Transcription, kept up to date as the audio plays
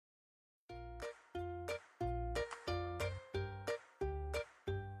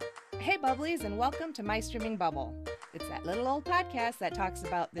Hey, Bubblies, and welcome to My Streaming Bubble. It's that little old podcast that talks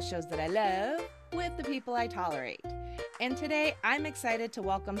about the shows that I love with the people I tolerate. And today, I'm excited to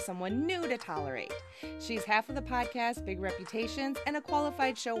welcome someone new to tolerate. She's half of the podcast, Big Reputations, and a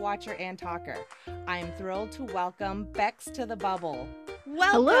qualified show watcher and talker. I'm thrilled to welcome Bex to the Bubble.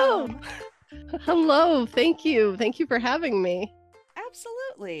 Welcome! Hello. Thank you. Thank you for having me.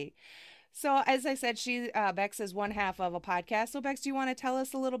 Absolutely. So, as I said, Bex is one half of a podcast. So, Bex, do you want to tell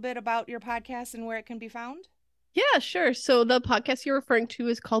us a little bit about your podcast and where it can be found? Yeah, sure. So the podcast you're referring to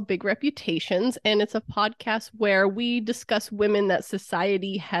is called Big Reputations, and it's a podcast where we discuss women that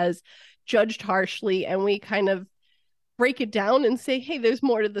society has judged harshly, and we kind of break it down and say, hey, there's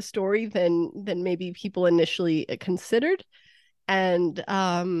more to the story than maybe people initially considered. And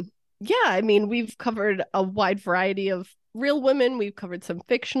yeah, I mean, we've covered a wide variety of real women. We've covered some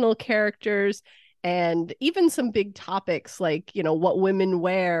fictional characters and even some big topics like, you know, what women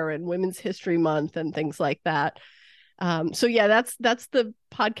wear and Women's History Month and things like that. So yeah, that's the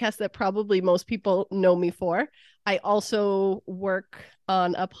podcast that probably most people know me for. I also work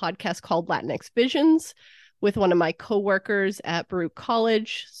on a podcast called Latinx Visions with one of my coworkers at Baruch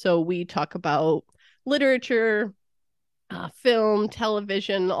College. So we talk about literature, film,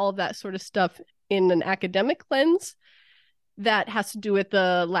 television, all of that sort of stuff in an academic lens that has to do with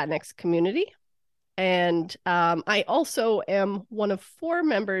the Latinx community. And I also am one of 4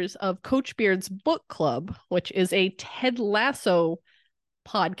 members of Coach Beard's Book Club, which is a Ted Lasso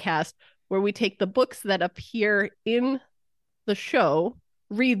podcast where we take the books that appear in the show,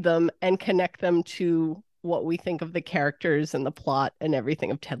 read them, and connect them to what we think of the characters and the plot and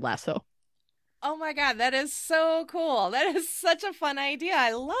everything of Ted Lasso. Oh my God, that is so cool. That is such a fun idea.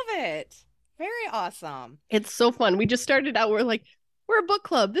 I love it. Very awesome. It's so fun. We just started out, we're a book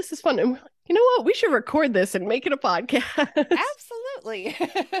club. This is fun. And we're like, you know what? We should record this and make it a podcast. Absolutely.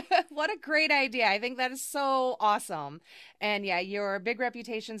 What a great idea. I think that is so awesome. And yeah, your Big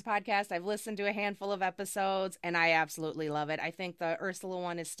Reputations podcast, I've listened to a handful of episodes and I absolutely love it. I think the Ursula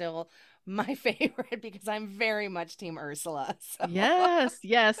one is still my favorite because I'm very much Team Ursula. So.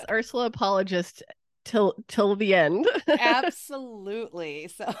 Yes. Ursula apologist till the end. Absolutely.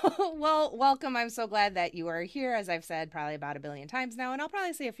 So, well, welcome. I'm so glad that you are here, as I've said probably about 1 billion times now, and I'll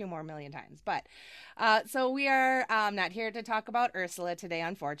probably say a few more million times. But so we are not here to talk about Ursula today,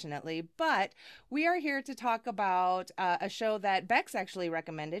 unfortunately, but we are here to talk about a show that Bex actually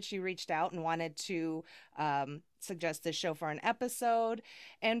recommended. She reached out and wanted to suggest this show for an episode.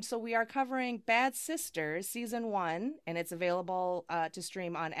 And so we are covering Bad Sisters season 1, and it's available to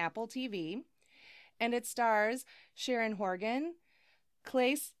stream on Apple TV. And it stars Sharon Horgan,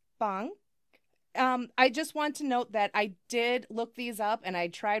 Claes Bang. I just want to note that I did look these up and I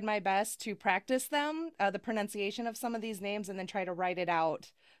tried my best to practice them, the pronunciation of some of these names, and then try to write it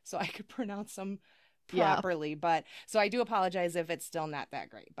out so I could pronounce them properly. Yeah. But so I do apologize if it's still not that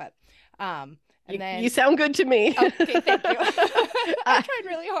great. But and then you sound good to me. Okay, thank you. I tried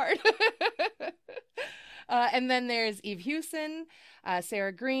really hard. And then there's Eve Hewson,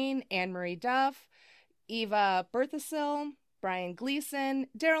 Sarah Green, Anne-Marie Duff, Eva Berthasil, Brian Gleason,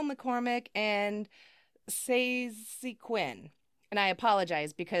 Daryl McCormick, and Stacey Quinn. And I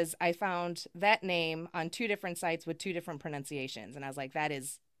apologize because I found that name on 2 different sites with 2 different pronunciations. And I was like, that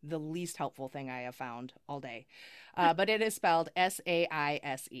is the least helpful thing I have found all day. But it is spelled Saise.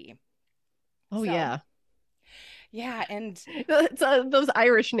 Oh, so, yeah. Yeah, and it's those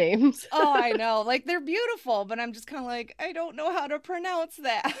Irish names. Oh, I know. Like, they're beautiful, but I'm just kind of like, I don't know how to pronounce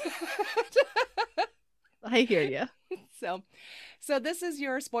that. I hear you. So this is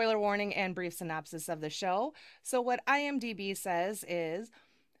your spoiler warning and brief synopsis of the show. So what IMDb says is,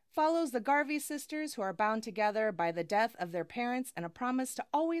 follows the Garvey sisters who are bound together by the death of their parents and a promise to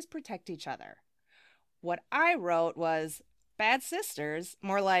always protect each other. What I wrote was, Bad Sisters,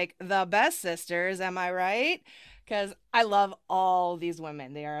 more like the best sisters, am I right? Because I love all these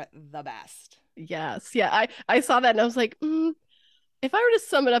women. They are the best. Yes. Yeah, I saw that and I was like, if I were to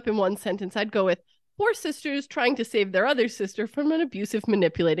sum it up in one sentence, I'd go with 4 sisters trying to save their other sister from an abusive,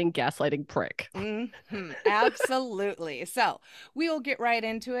 manipulating, gaslighting prick. Mm-hmm. Absolutely. So we will get right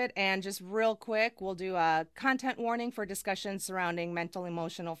into it. And just real quick, we'll do a content warning for discussions surrounding mental,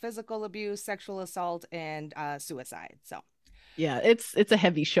 emotional, physical abuse, sexual assault, and suicide. So yeah, it's a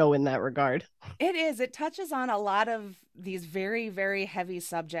heavy show in that regard. It is. It touches on a lot of these very, very heavy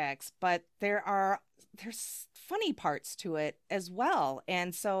subjects, but there's funny parts to it as well.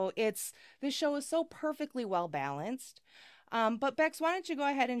 And so this show is so perfectly well balanced. But Bex, why don't you go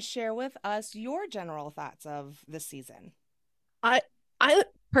ahead and share with us your general thoughts of this season? I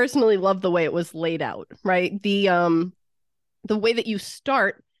personally love the way it was laid out, right? The way that you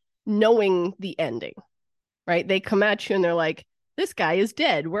start knowing the ending, right? They come at you and they're like, this guy is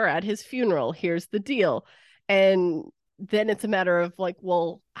dead. We're at his funeral. Here's the deal. And then it's a matter of like,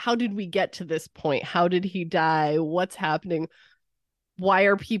 well, how did we get to this point? How did he die? What's happening? Why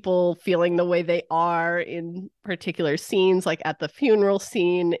are people feeling the way they are in particular scenes, like at the funeral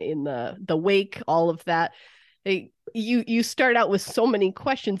scene, in the wake, all of that. You start out with so many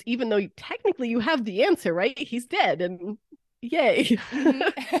questions, even though technically you have the answer, right? He's dead, and yay.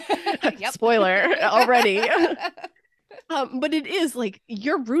 Mm-hmm. Spoiler already. But it is like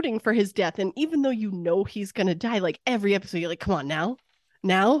you're rooting for his death, and even though you know he's gonna die, like every episode, you're like, come on now,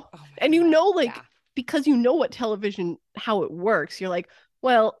 Oh and you God. know, like Yeah. because you know what television how it works, you're like,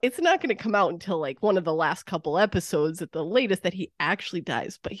 well, it's not gonna come out until like one of the last couple episodes at the latest that he actually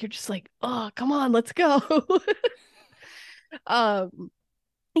dies, but you're just like, oh, come on, let's go. um,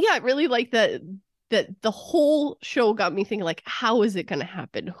 yeah, I really like that the whole show got me thinking like, how is it gonna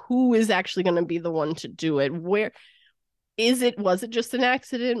happen? Who is actually gonna be the one to do it? Where was it just an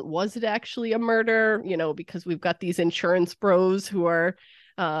accident? Was it actually a murder? Because we've got these insurance bros who are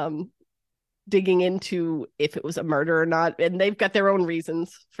um digging into if it was a murder or not, and they've got their own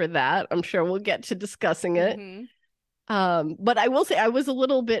reasons for that. I'm sure we'll get to discussing it. Mm-hmm. But I will say I was a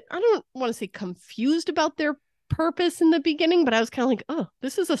little bit, I don't want to say confused about their purpose in the beginning, but I was kind of like, oh,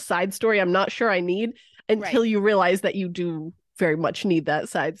 this is a side story I'm not sure I need, Right. until you realize that you do very much need that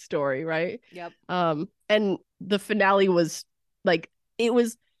side story, right? Yep. And the finale was like, it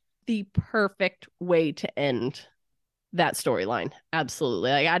was the perfect way to end that storyline. Absolutely.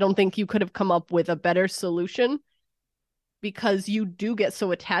 Like, I don't think you could have come up with a better solution, because you do get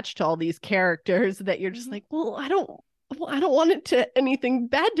so attached to all these characters that you're just Mm-hmm. like, I don't want it to anything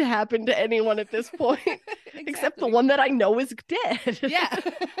bad to happen to anyone at this point, except the Exactly. one that I know is dead. Yeah.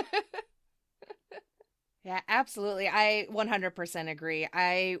 Yeah, absolutely. I 100% agree.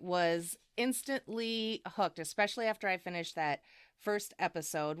 I was instantly hooked, especially after I finished that first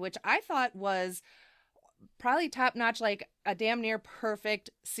episode, which I thought was probably top notch, like a damn near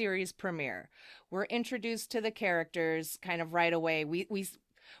perfect series premiere. We're introduced to the characters kind of right away. We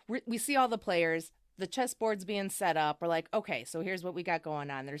see all the players. The chessboard's being set up. We're like, okay, so here's what we got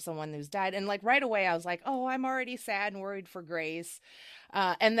going on. There's someone who's died, and like right away, I was like, oh, I'm already sad and worried for Grace.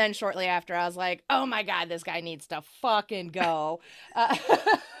 And then shortly after, I was like, oh my god, this guy needs to fucking go. Uh,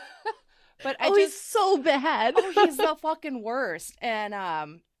 but I Oh, he's just, so bad. oh, he's the fucking worst.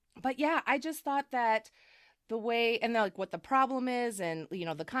 And but yeah, I just thought that the way and like what the problem is, and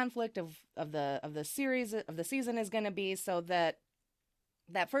the conflict of the series of the season is going to be, so that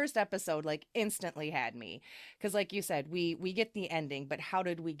first episode like instantly had me, because like you said, we get the ending, but how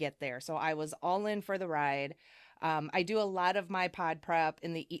did we get there? So I was all in for the ride. I do a lot of my pod prep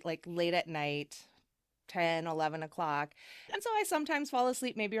in the like late at night, 10, 11 o'clock, and so I sometimes fall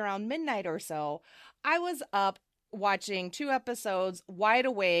asleep maybe around midnight or so. I was up watching 2 episodes, wide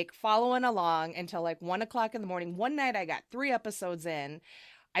awake, following along until like 1 o'clock in the morning. One night I got 3 episodes in.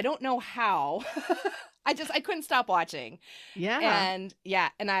 I don't know how. I couldn't stop watching. Yeah. And yeah,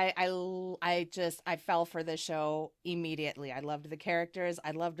 and I fell for the show immediately. I loved the characters,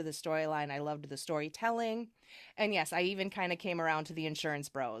 I loved the storyline, I loved the storytelling. And yes, I even kind of came around to the insurance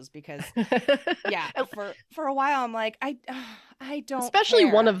bros, because yeah, for a while I'm like, I don't Especially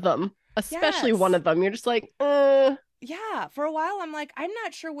one care. of them. Especially one Yes. of them. You're just like, Yeah, for a while I'm like, I'm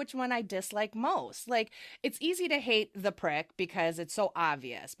not sure which one I dislike most. Like, it's easy to hate the prick because it's so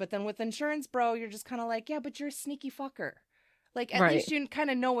obvious. But then with insurance bro, you're just kind of like, yeah, but you're a sneaky fucker. Like, at right. least you kind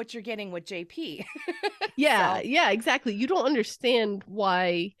of know what you're getting with JP. Yeah, So, yeah, exactly. You don't understand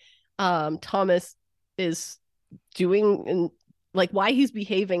why Thomas is doing and like why he's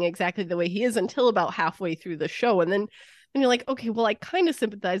behaving exactly the way he is until about halfway through the show. And then you're like, okay, well, I kind of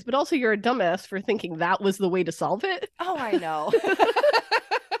sympathize, but also you're a dumbass for thinking that was the way to solve it. oh, I know.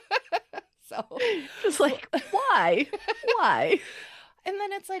 So, Just well, like, why? Why? and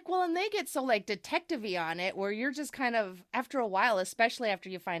then it's like, well, and they get so like detective-y on it, where you're just kind of, after a while, especially after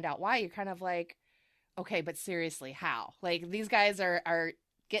you find out why, you're kind of like, okay, but seriously, how? Like, these guys are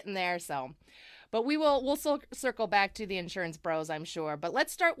getting there. So, but we'll circle back to the insurance bros, I'm sure. But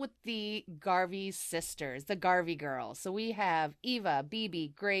let's start with the Garvey sisters, the Garvey girls. So we have Eva,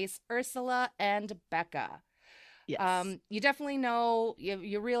 BB, Grace, Ursula, and Becca. Yes. You definitely know,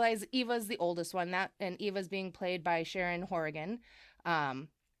 you realize Eva's the oldest one, that and Eva's being played by Sharon Horrigan. Um,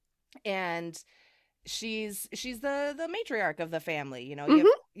 and she's the matriarch of the family. Mm-hmm.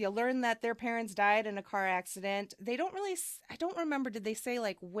 you learn that their parents died in a car accident. They don't really, I don't remember, did they say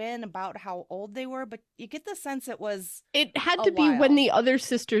like when, about how old they were, but you get the sense it was It had a to be when while. the other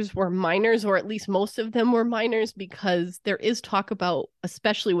sisters were minors, or at least most of them were minors, because there is talk about,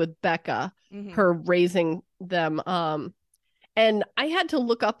 especially with Becca, Mm-hmm. her raising them. And I had to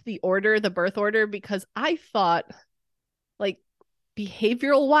look up the order, the birth order, because I thought, like,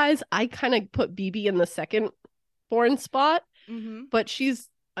 behavioral wise, I kind of put BB in the second born spot, Mm-hmm. but she's,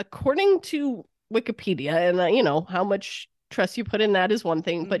 according to Wikipedia, and how much trust you put in that is one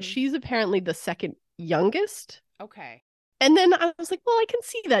thing, but Mm-hmm. she's apparently the second youngest. Okay. And then I was like, well, I can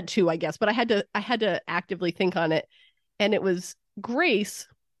see that too, I guess, but I had to actively think on it, and it was Grace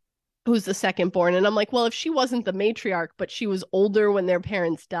who's the second born. And I'm like, well, if she wasn't the matriarch, but she was older when their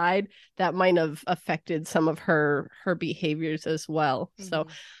parents died, that might have affected some of her behaviors as well. So,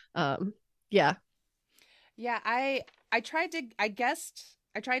 Mm-hmm. yeah. Yeah, I tried to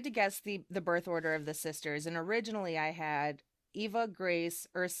guess the birth order of the sisters, and originally I had Eva, Grace,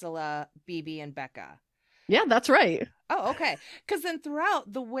 Ursula, BB, and Becca. Yeah, that's right. Oh, okay. Because then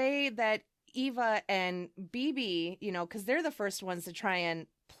throughout the way that Eva and BB, because they're the first ones to try and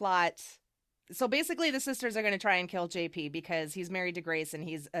plot. So basically, the sisters are going to try and kill JP because he's married to Grace and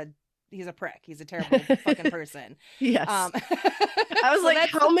he's a prick. He's a terrible fucking person. Yes. I was So like,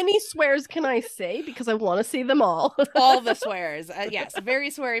 that's how many swears can I say? Because I want to say them all. all the swears. Yes, very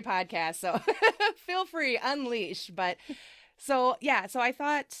sweary podcast. So feel free, unleash. But so yeah, so I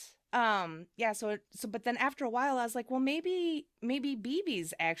thought, yeah, so but then after a while, I was like, well, maybe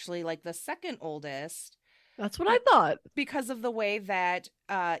BB's actually like the second oldest That's what I thought. because of the way that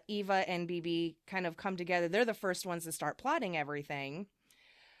Eva and BB kind of come together. They're the first ones to start plotting everything.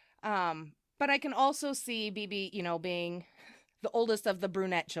 But I can also see BB, being the oldest of the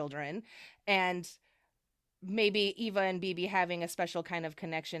brunette children, and maybe Eva and BB having a special kind of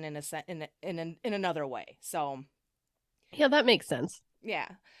connection in another way. So Yeah, that makes sense. yeah.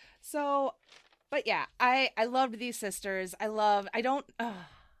 So, but yeah, I loved these sisters. I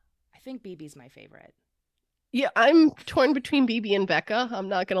think BB's my favorite. Yeah, I'm torn between BB and Becca. I'm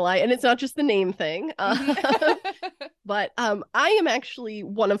not gonna lie, and it's not just the name thing. Mhm. But I am actually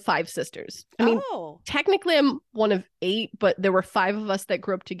one of five sisters. I mean, Oh. technically I'm one of eight, but there were five of us that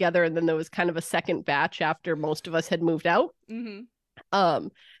grew up together, and then there was kind of a second batch after most of us had moved out. Mm-hmm.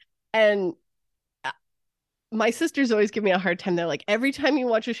 Um, and my sisters always give me a hard time. They're like, every time you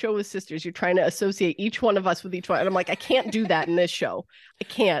watch a show with sisters, you're trying to associate each one of us with each one. And I'm like, I can't do that in this show. I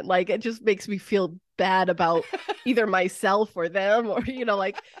can't. Like, it just makes me feel bad about either myself or them, or,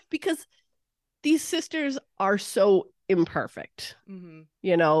 like, because these sisters are so imperfect, Mm-hmm.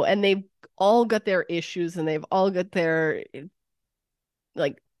 and they've all got their issues, and they've all got their,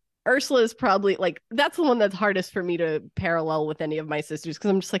 like, Ursula is probably like, that's the one that's hardest for me to parallel with any of my sisters, because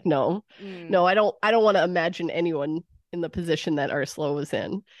I'm just like, no, Mm. no, I don't want to imagine anyone in the position that Ursula was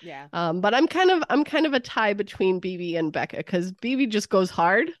in. Yeah. But I'm kind of a tie between BB and Becca, because BB just goes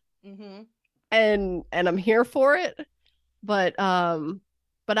hard, Mm-hmm. and I'm here for it. But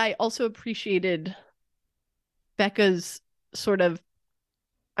I also appreciated Becca's sort of,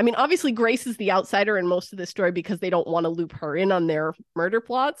 I mean, obviously Grace is the outsider in most of the story because they don't want to loop her in on their murder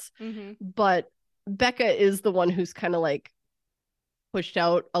plots. Mm-hmm. But Becca is the one who's kind of like pushed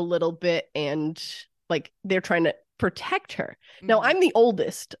out a little bit, and like they're trying to protect her. Now, Mm-hmm. I'm the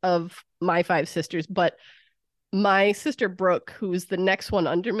oldest of my five sisters, but my sister Brooke, who's the next one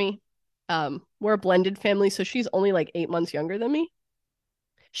under me, we're a blended family, so she's only like 8 months younger than me.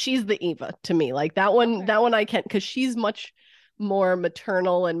 She's the Eva to me. Like that one, Okay. that one I can't, because she's much more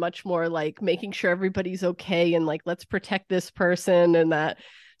maternal and much more like making sure everybody's okay, and like, let's protect this person and that.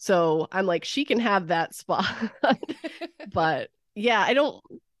 So I'm like, she can have that spot. But yeah, I don't,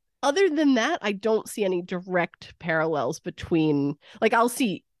 other than that, I don't see any direct parallels between, like, I'll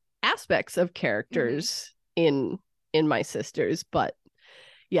see aspects of characters in my sisters, but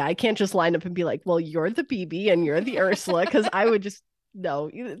yeah, I can't just line up and be like, well, you're the BB and you're the Ursula, because I would just,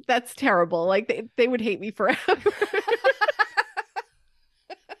 no, that's terrible. Like, they would hate me forever.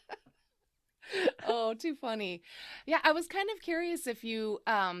 Oh, too funny. Yeah, I was kind of curious if you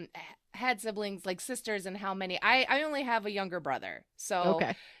had siblings like sisters and how many. I only have a younger brother. So,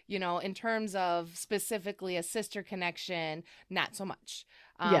 Okay. in terms of specifically a sister connection, not so much.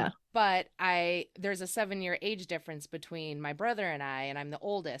 Yeah. But there's a 7-year age difference between my brother and I'm the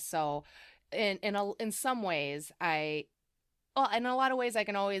oldest. So in some ways well, in a lot of ways I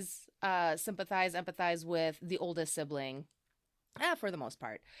can always empathize with the oldest sibling. For the most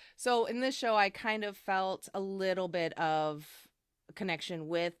part. So in this show, I kind of felt a little bit of connection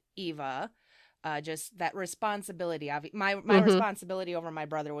with Eva. just that responsibility. My Mm-hmm. responsibility over my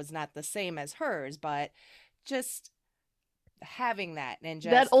brother was not the same as hers, but just having that and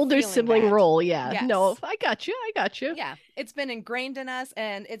That just older feeling sibling that. role. Yeah. No, Yes. I got you. I got you. Yeah, it's been ingrained in us,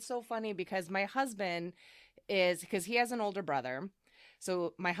 and it's so funny because my husband is, because he has an older brother,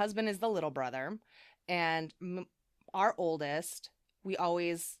 so my husband is the little brother, and our oldest, we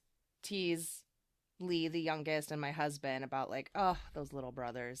always tease Lee, the youngest, and my husband about like, oh, those little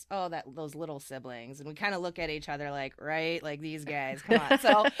brothers, oh, that those little siblings, and we kind of look at each other like, right, like these guys, come on.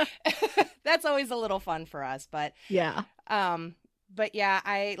 So that's always a little fun for us, Yeah. um, but yeah,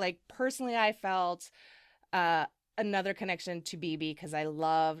 I like personally, I felt uh another connection to BB because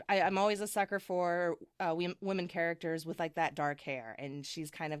I'm always a sucker for women characters with like that dark hair, and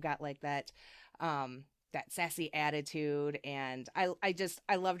she's kind of got like that sassy attitude, and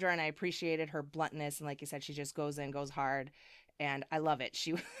I loved her, and I appreciated her bluntness, and like you said, she just goes in, goes hard, and I love it.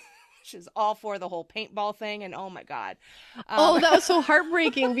 She's all for the whole paintball thing, and oh my god, Oh, that was so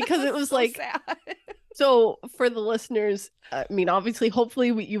heartbreaking because it was so like, sad. so for the listeners, I mean, obviously,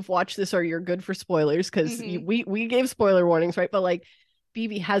 hopefully you've watched this or you're good for spoilers because Hmm. we gave spoiler warnings, right? But like,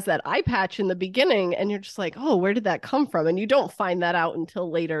 BB has that eye patch in the beginning, and you're just like, oh, where did that come from? And you don't find that out until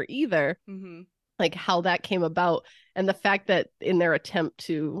later either, Hmm. like how that came about, and the fact that in their attempt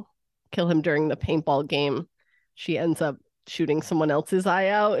to kill him during the paintball game, she ends up shooting someone else's eye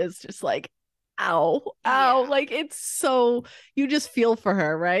out is just like, ow, ow, Yeah. like it's so you just feel for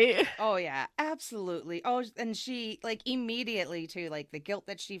her, right? Oh yeah, absolutely. Oh, and she like immediately too, like the guilt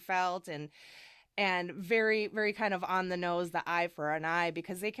that she felt, and very very kind of on the nose, the eye for an eye,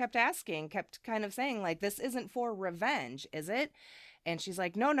 because they kept asking, kept kind of saying like, this isn't for revenge, is it? And she's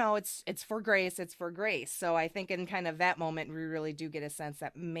like, no, no, it's for Grace, it's for Grace. So I think in kind of that moment we really do get a sense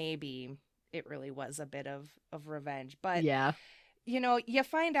that maybe it really was a bit of revenge. But Yeah. you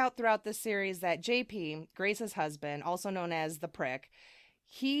find out throughout the series that JP, Grace's husband, also known as the Prick,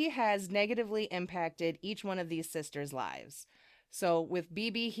 he has negatively impacted each one of these sisters' lives. So with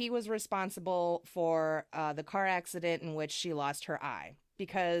BB, he was responsible for the car accident in which she lost her eye,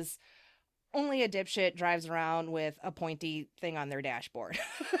 because only a dipshit drives around with a pointy thing on their dashboard.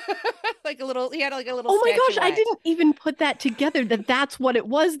 He had like a little Oh my gosh, I statuette. didn't even put that together that that's what it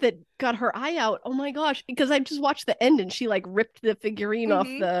was that got her eye out. Oh my gosh, because I just watched the end and she like ripped the figurine off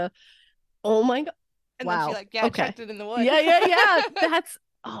Hmm. the. Oh my god. And then she Wow. like, yeah, Okay. chucked it in the woods. Yeah, yeah, yeah. That's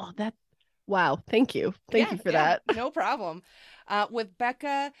oh, that wow. Thank you. Thank Yeah, you for yeah, that. no problem. With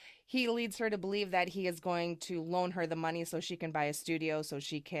Becca, he leads her to believe that he is going to loan her the money so she can buy a studio so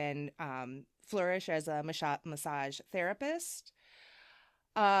she can flourish as a massage therapist.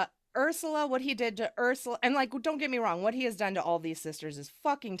 Uh, Ursula, what he did to Ursula, and like, don't get me wrong, what he has done to all these sisters is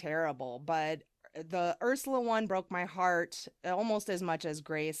fucking terrible, but the Ursula one broke my heart almost as much as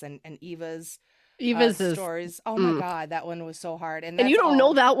Grace and Eva's Eva's is stories. Oh my mm. God, that one was so hard. And And you that's don't know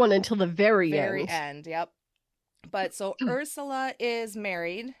all that one until the very very end. end. Yep. But so Ursula is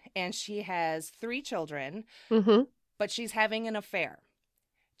married and she has 3 children, Mm-hmm. but she's having an affair.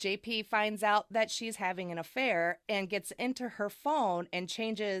 JP finds out that she's having an affair and gets into her phone and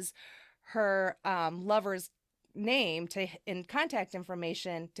changes her lover's name to in contact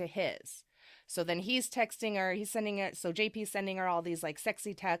information to his. So then he's texting her, he's sending it. So JP's sending her all these like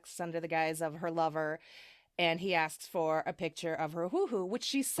sexy texts under the guise of her lover, and he asks for a picture of her hoo hoo, which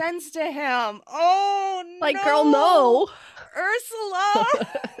she sends to him. Oh Like, girl, no, no. Ursula!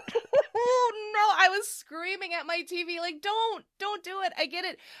 Oh no, I was screaming at my TV like, don't do it. I get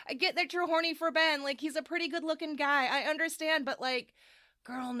it. I get that you're horny for Ben. Like, he's a pretty good looking guy. I understand, but like,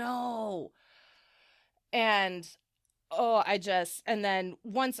 girl, no. And and then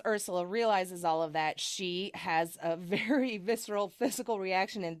once Ursula realizes all of that, she has a very visceral physical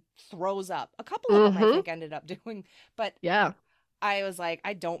reaction and throws up. A couple of them, I Mm-hmm. think, ended up doing, but Yeah. I was like,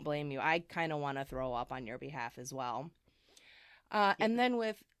 I don't blame you. I kind of want to throw up on your behalf as well. And then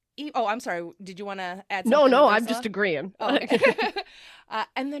with, oh, I'm sorry. Did you want to add No, something no, with I'm just Ursula? agreeing. Oh, okay.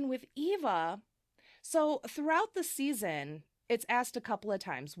 And then with Eva, so throughout the season, it's asked a couple of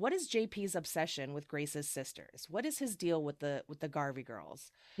times, what is JP's obsession with Grace's sisters? What is his deal with the Garvey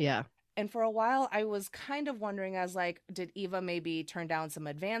girls? Yeah. And for a while, I was kind of wondering, I was like, did Eva maybe turn down some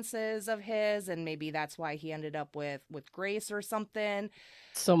advances of his, and maybe that's why he ended up with Grace or something?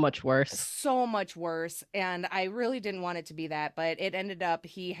 So much worse. So much worse. And I really didn't want it to be that, but it ended up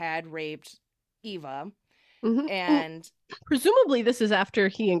he had raped Eva. Mm-hmm. And Presumably, this is after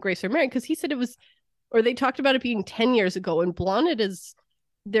he and Grace are married because he said it was, or they talked about it being 10 years ago. And Blondet is,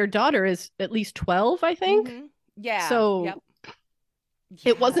 their daughter is at least 12, I think. mm-hmm, yeah, So yep.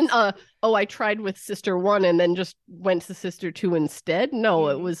 it wasn't Yes. oh, I tried with sister one and then just went to sister two instead. No,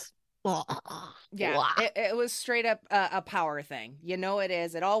 it Mm-hmm. was Yeah, it was straight up a power thing. You know it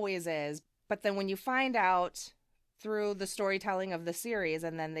is. It always is. But then when you find out through the storytelling of the series,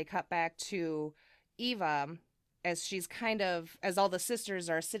 and then they cut back to Eva as she's kind of, as all the sisters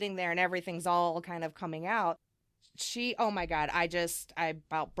are sitting there and everything's all kind of coming out. Oh my God, I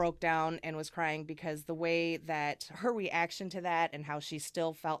about broke down and was crying because the way that her reaction to that and how she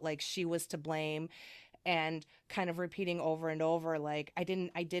still felt like she was to blame and kind of repeating over and over like I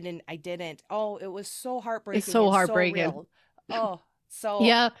didn't. Oh, it was so It's heartbreaking so and so heartbreaking. real. Oh, so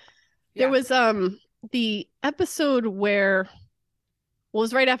Yeah. There yeah. was the episode where, well, it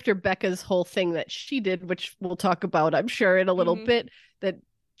was right after Becca's whole thing that she did, which we'll talk about, I'm sure, in a little Mhm. bit, that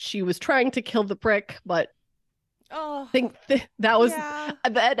she was trying to kill the prick, but Oh, I think that was yeah.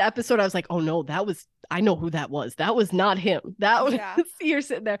 that episode. I was like, oh no, I know who that was. That was not him. That was Yeah. you're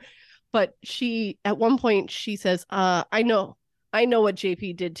sitting there. But she, at one point, she says, I know what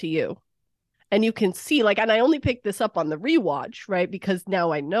JP did to you. And you can see, like, and I only picked this up on the rewatch, right? Because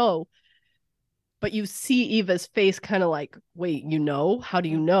now I know, but you see Eva's face kind of like, wait, you know? How do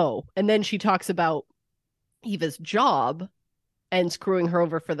you Mhm. know? And then she talks about Eva's job and screwing her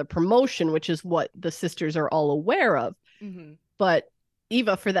over for the promotion, which is what the sisters are all aware of. Mhm. But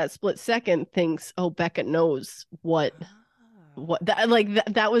Eva, for that split second, thinks, oh, Becca knows Oh. what that, like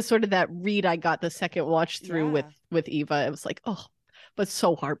that was sort of that read I got the second watch through with Yeah. Eva. It was like, oh, but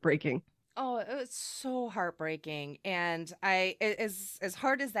so heartbreaking. Oh, it was so heartbreaking. And as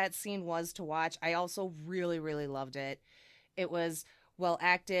hard as that scene was to watch, I also really, really loved it. It was well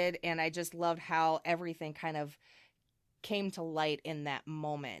acted, and I just loved how everything kind of came to light in that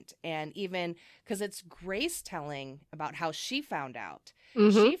moment. And even because it's Grace telling about how she found out.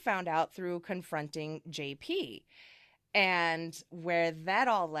 Mm-hmm. She found out through confronting JP and where that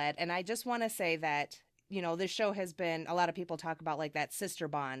all led. And I just want to say that, this show has been, a lot of people talk about like that sister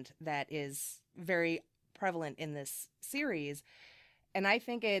bond that is very prevalent in this series. And I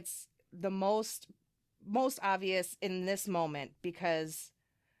think it's the most obvious in this moment because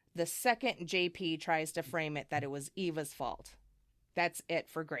the second JP tries to frame it that it was Eva's fault, that's it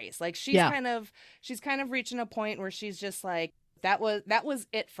for Grace. Like Yeah. she's kind of reaching a point where she's just like that was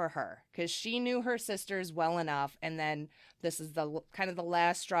it for her because she knew her sisters well enough, and then this is the kind of the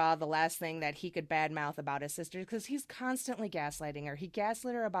last straw, the last thing that he could badmouth about his sisters because he's constantly gaslighting her. He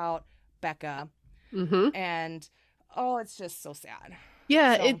gaslit her about Becca, Mm-hmm. and oh, it's just so sad.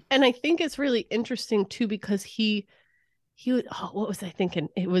 Yeah. So And I think it's really interesting too because what was I thinking?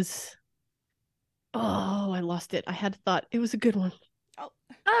 It was, oh, I lost it. I had thought it was a good one. oh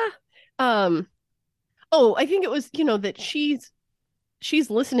Ah. Um. Oh, I think it was, that she's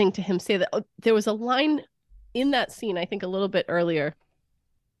listening to him say that. Oh, there was a line in that scene, I think a little bit earlier.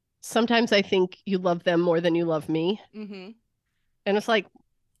 Sometimes I think you love them more than you love me. mm-hmm. And it's like,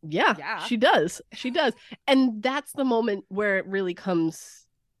 yeah, Yeah. she does. She does. And that's the moment where it really comes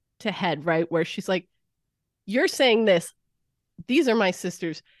to head, right? Where she's like, you're saying this. These are my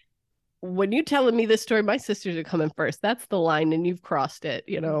sisters. When you telling me this story, my sisters are coming first. That's the line, and you've crossed it,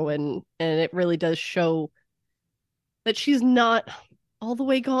 Mm-hmm. and it really does show that she's not all the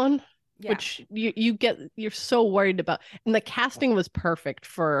way gone, Yeah. which you're so worried about. And the casting was perfect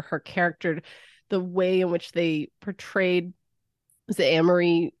for her character, the way in which they portrayed the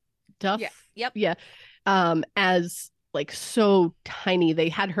Amory Yeah. Duff, Yep. yeah, as like so tiny. They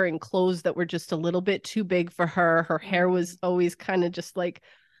had her in clothes that were just a little bit too big for her. Her hair Mm-hmm. was always kind of just like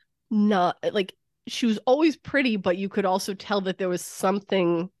not like she was always pretty, but you could also tell that there was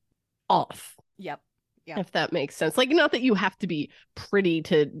something off, Yep. Yep. if that makes sense. Like, not that you have to be pretty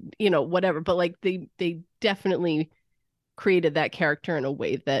to, whatever, but like they definitely created that character in a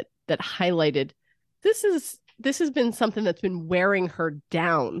way that highlighted this has been something that's been wearing her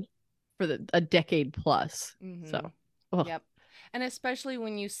down for a decade plus. Mm-hmm. So, oh, Yep. And especially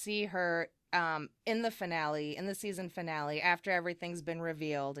when you see her in the finale, in the season finale, after everything's been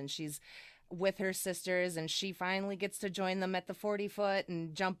revealed and she's with her sisters and she finally gets to join them at the 40 foot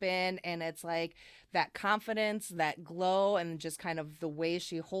and jump in, and it's like that confidence, that glow, and just kind of the way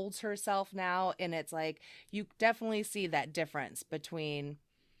she holds herself now, and it's like you definitely see that difference between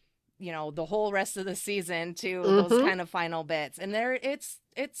the whole rest of the season to those mm-hmm. kind of final bits, and there it's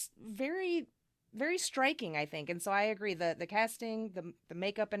very very striking, I think. And so I agree, the casting, the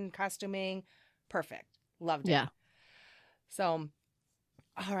makeup and costuming, perfect, loved it. Yeah. So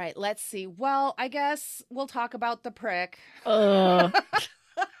all right, let's see. Well, I guess we'll talk about the prick. uh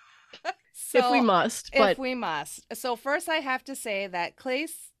if we So must, if but we must. So first I have to say that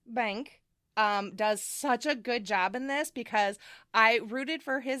Claes Bank does such a good job in this because I rooted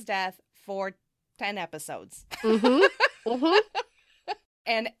for his death for 10 episodes. mm-hmm. Mm-hmm.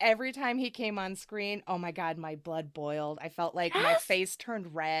 And every time he came on screen, oh my God, my blood boiled. I felt like my Yes. face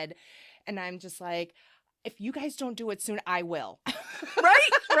turned red. And I'm just like, if you guys don't do it soon, I will. Right,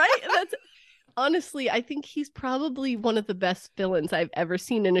 right. That's honestly, I think he's probably one of the best villains I've ever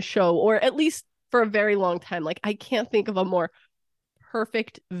seen in a show, or at least for a very long time. Like, I can't think of a more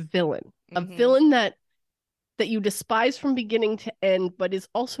perfect villain. A Hmm. villain that you despise from beginning to end, but is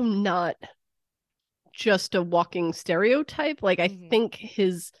also not just a walking stereotype. Like, I Hmm. think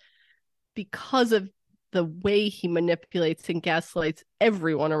his because of the way he manipulates and gaslights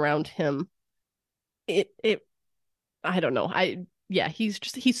everyone around him, it I don't know.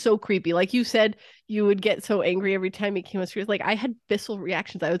 He's so creepy. Like you said, you would get so angry every time he came on screen. Like, I had visceral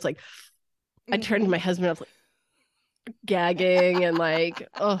reactions. I was like, I turned to Hmm. my husband, I was like gagging and like,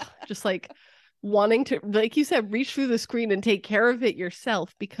 oh, just like wanting to, like you said, reach through the screen and take care of it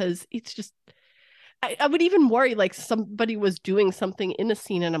yourself, because it's just I would even worry like somebody was doing something in a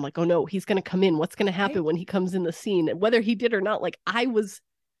scene and I'm like, oh no, he's gonna come in. What's gonna happen Right? when he comes in the scene? And whether he did or not, like I was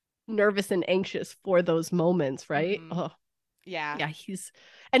nervous and anxious for those moments, right? Hmm. Oh Yeah. yeah, he's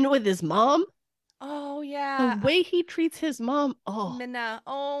and with his mom, Oh, the yeah. way he treats his mom, oh, Minna.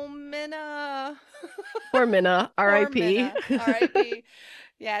 Oh, Minna. poor Minna, Poor R.I.P. Minna. R.I.P.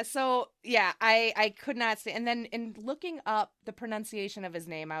 Yeah, so yeah, I could not say. And then in looking up the pronunciation of his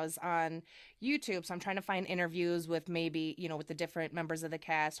name, I was on YouTube, so I'm trying to find interviews with maybe, with the different members of the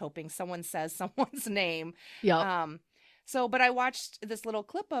cast, hoping someone says someone's name. Yep. Um, but I watched this little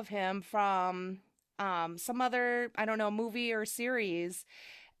clip of him from some other, I don't know, movie or series,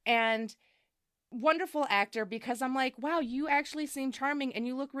 and wonderful actor, because I'm like, wow, you actually seem charming and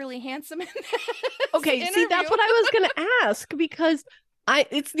you look really handsome in this Okay, see, interview. that's what I was gonna ask because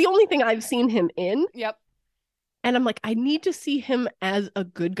it's the only thing I've seen him in. Yep. And I'm like, I need to see him as a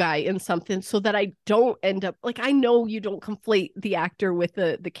good guy in something so that I don't end up like I know you don't conflate the actor with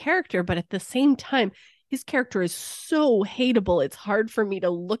the character, but at the same time, his character is so hateable. It's hard for me to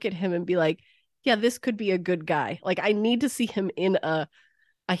look at him and be like, yeah, this could be a good guy. Like I need to see him in a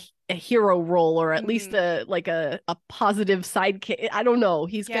hero role or at least Hmm. a positive sidekick. I don't know.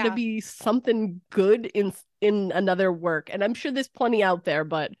 He's gonna Yeah, be something good in another work, and I'm sure there's plenty out there,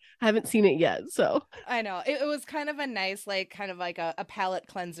 but I haven't seen it yet. So I know. It was kind of a nice, like, kind of like a palate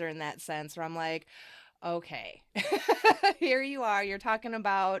cleanser in that sense, where I'm like, okay, here you are. You're talking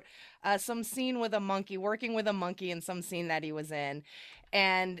about some scene with a monkey, working with a monkey in some scene that he was in.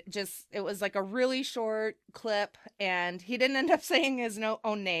 And just, it was like a really short clip. And he didn't end up saying his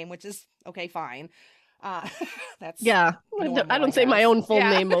own name, which is okay, fine. Uh, that's yeah, I normal, I don't say my guess. own full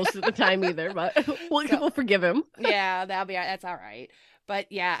Yeah. name most of the time either, but So, we'll forgive him. yeah, that's all right.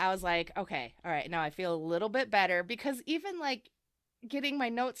 But yeah, I was like, okay, all right, now I feel a little bit better, because even like getting my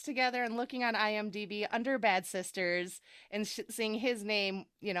notes together and looking on IMDb under Bad Sisters and seeing his name,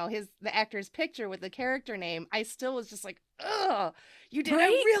 the actor's picture with the character name, I still was just like, ugh, you did a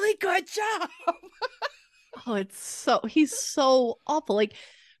Right? really good job. Oh, he's so awful. Like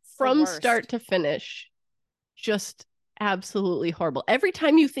The from start worst. to finish, just absolutely horrible. Every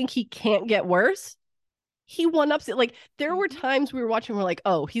time you think he can't get worse, he one ups it. Like there were Mm-hmm. times we were watching, we're like,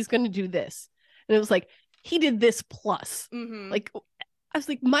 oh, he's gonna do this. And it was like, he did this plus. Mm-hmm. Like I was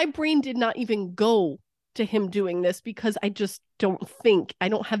like, my brain did not even go to him doing this because I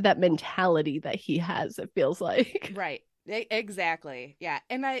don't have that mentality that he has, it feels like. Right. Exactly. Yeah.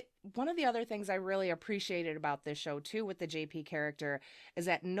 And one of the other things I really appreciated about this show too with the JP character is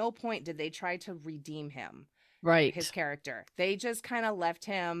at no point did they try to redeem him, his Right. character. They just kind of left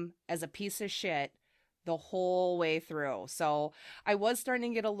him as a piece of shit the whole way through. So I was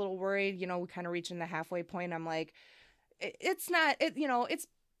starting to get a little worried, we kind of reaching the halfway point. I'm like, it's not it's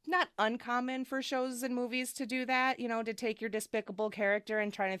not uncommon for shows and movies to do that, to take your despicable character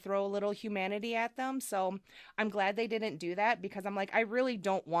and try to throw a little humanity at them. So I'm glad they didn't do that, because I'm like, I really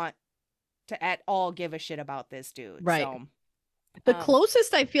don't want to at all give a shit about this dude. Right. So The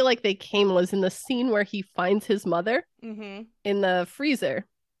closest I feel like they came was in the scene where he finds his mother mhm. in the freezer.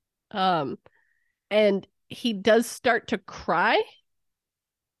 Um, and he does start to cry,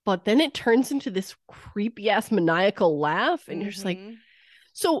 but then it turns into this creepy ass maniacal laugh. And you're just like, Mhm.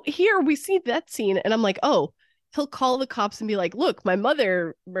 so here we see that scene, and I'm like, oh, he'll call the cops and be like, look, my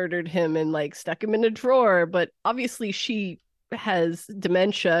mother murdered him and like stuck him in a drawer. But obviously she has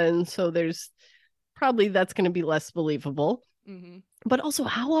dementia. And so there's probably that's going to be less believable. Mhm. But also,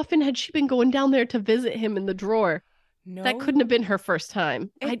 how often had she been going down there to visit him in the drawer? That couldn't have No, been her first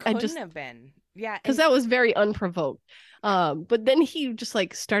time. it I couldn't just, have been. Yeah, because that was very unprovoked. But then he just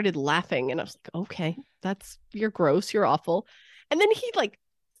like started laughing, and I was like, okay, you're gross, you're awful. And then he like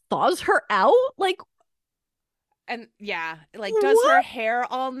thaws her out. Like, And yeah, like does her What? hair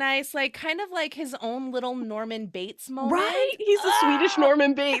all nice, like kind of like his own little Norman Bates moment. Right? He's a Swedish Ah!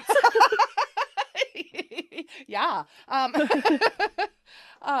 Norman Bates. Yeah.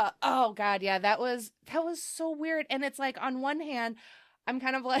 Oh god, yeah, that was so weird. And it's like on one hand, I'm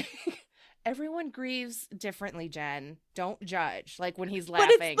kind of like everyone grieves differently, Jen. Don't judge. Like when he's But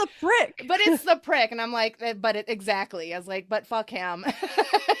it's laughing. the prick. But it's the prick. And I'm like, exactly. I was like, but fuck him.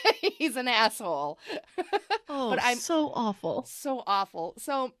 He's an asshole. Oh, But I'm so awful. so awful.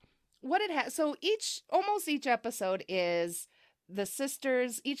 So what it has so almost each episode is the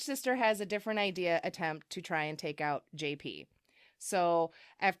sisters, each sister has a different idea attempt to try and take out JP. So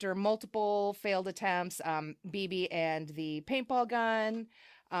after multiple failed attempts, BB and the paintball gun,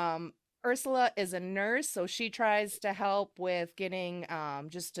 Ursula is a nurse, so she tries to help with getting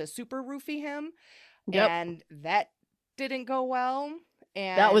just to super roofie him, Yep. and that didn't go well.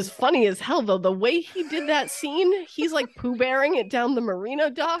 That was And funny as hell, though. The way he did that scene, he's like Pooh Bearing it down the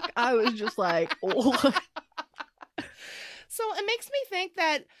marina dock. I was just like, oh. so it makes me think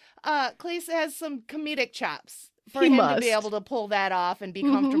that Cleese has some comedic chops for He him to must. be able to pull that off and be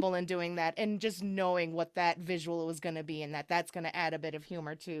Mhm. comfortable in doing that, and just knowing what that visual was going to be, and that's going to add a bit of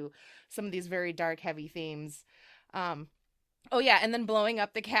humor to some of these very dark, heavy themes. Oh yeah, and then blowing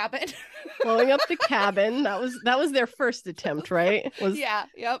up the cabin. Blowing up the cabin. That was their first attempt, right? Was Yeah,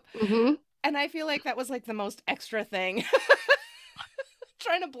 yep. Mhm. And I feel like that was like the most extra thing.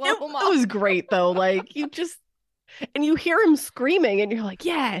 Trying to blow him up. It was great though. Like and you hear him screaming, and you're like,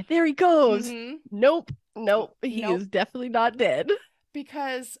 yeah, there he goes. Mhm. Nope. He Nope. is definitely not dead.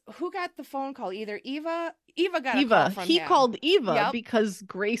 Because who got the phone call? Either Eva got a call Eva. from He him. called Eva Yep. because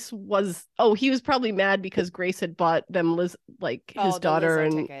Grace was. Oh, he was probably mad because Grace had bought them his the daughter Lizzo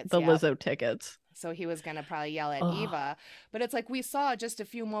and tickets, the yep. Lizzo tickets. So he was going to probably yell at Ugh. Eva. But it's like we saw just a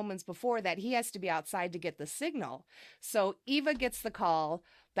few moments before that he has to be outside to get the signal. So Eva gets the call.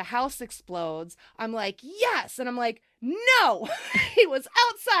 The house explodes. I'm like, yes. And I'm like, no, he was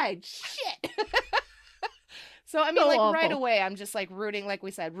outside. Shit. So, I mean, So like awful. right away, I'm just like rooting, like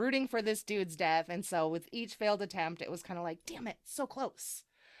we said, rooting for this dude's death. And so with each failed attempt, it was kind of like, damn it, so close.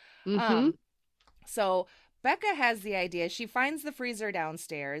 Mhm. So Becca has the idea. She finds the freezer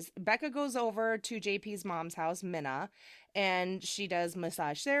downstairs. Becca goes over to JP's mom's house, Minna, and she does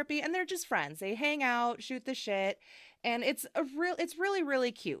massage therapy, and they're just friends. They hang out, shoot the shit, and it's really,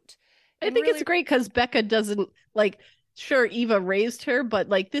 really cute. I And think really, it's great because Becca doesn't like. Sure, Eva raised her, but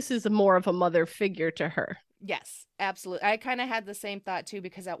like this is more of a mother figure to her. yes, absolutely. I kind of had the same thought too,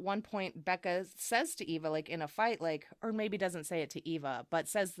 because at one point Becca says to Eva, like in a fight, like, or maybe doesn't say it to Eva, but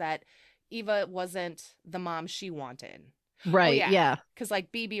says that Eva wasn't the mom she wanted. Right. Oh, yeah. Because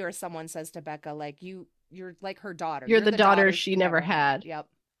like BB or someone says to Becca, like, you're like her daughter. You're the daughter she never had. Yep.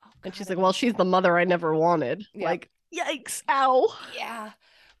 Oh, And she's God, like, well, she's the mother I never wanted. Yep. Like, yikes. Ow. Yeah.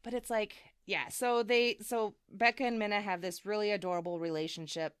 But it's like, yeah. So Becca and Minna have this really adorable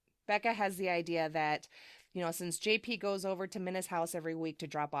relationship. Becca has the idea that, since JP goes over to Minna's house every week to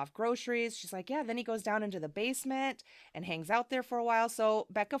drop off groceries, she's like, yeah, then he goes down into the basement and hangs out there for a while. So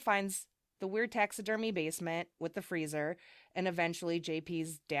Becca finds the weird taxidermy basement with the freezer, and eventually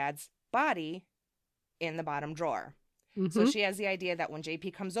JP's dad's body in the bottom drawer. Mhm. So she has the idea that when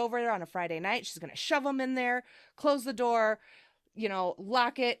JP comes over on a Friday night, she's going to shove him in there, close the door,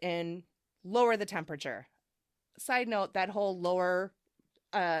 lock it, and lower the temperature. Side note, that whole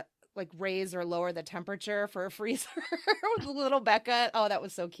raise or lower the temperature for a freezer with little Becca. Oh, that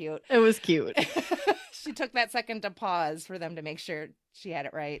was so cute. It was cute. She took that second to pause for them to make sure she had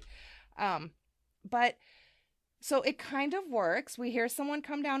it right. But so it kind of works. We hear someone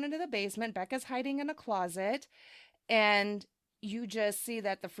come down into the basement. Becca's hiding in a closet, and you just see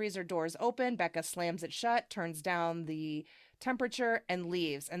that the freezer door's open. Becca slams it shut, turns down the temperature, and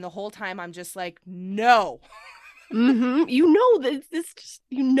leaves. And the whole time I'm just like, no. Mm-hmm. You know that it's just,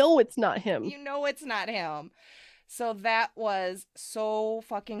 it's not him. It's not him. So that was so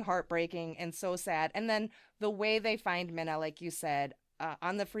fucking heartbreaking and so sad. And then the way they find Minna, like you said,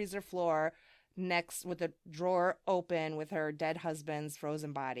 on the freezer floor, next with the drawer open with her dead husband's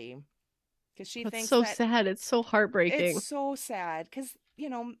frozen body. Because she That's thinks so that sad. It's so heartbreaking. it's so sad. Because,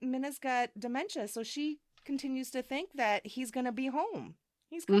 Minna's got dementia. So she continues to think that he's going to be home.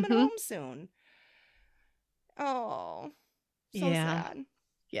 He's coming home soon. Oh, so sad.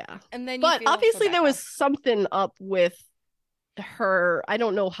 Yeah. And then but obviously there was something up with her. I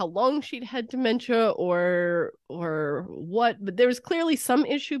don't know how long she'd had dementia or what, but there was clearly some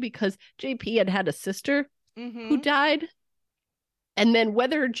issue because JP had a sister who died. And then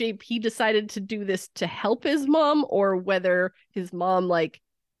whether JP decided to do this to help his mom or whether his mom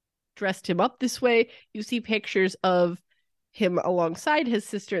dressed him up this way. You see pictures of him alongside his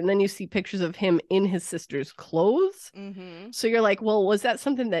sister, and then you see pictures of him in his sister's clothes. So you're like, well, was that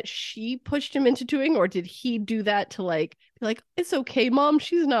something that she pushed him into doing, or did he do that to like be like, it's okay, mom,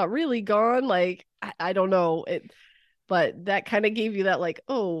 she's not really gone? Like, I don't know it, but that kind of gave you that like,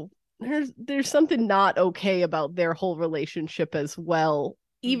 oh, there's something not okay about their whole relationship as well,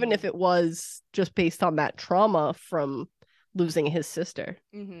 even if it was just based on that trauma from losing his sister.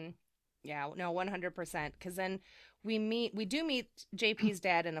 Yeah, no, 100%. Because then we do meet JP's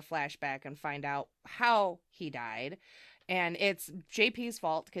dad in a flashback and find out how he died. And it's JP's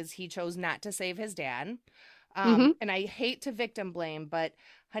fault because he chose not to save his dad. And I hate to victim blame, but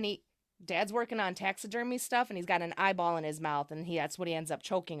honey, dad's working on taxidermy stuff and he's got an eyeball in his mouth and that's what he ends up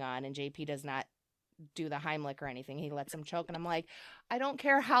choking on. And JP does not do the Heimlich or anything. He lets him choke. And I'm like, I don't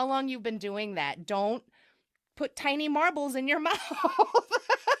care how long you've been doing that. Don't put tiny marbles in your mouth.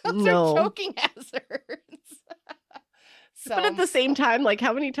 Those are choking hazards. But at the same time, like,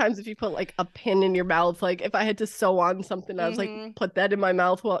 how many times have you put like a pin in your mouth? Like, if I had to sew on something, I was like, put that in my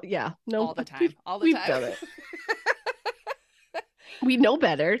mouth. Well, yeah, no, all the time. We've done it. We know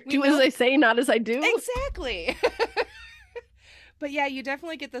better. Do as I say, not as I do. Exactly. But yeah, you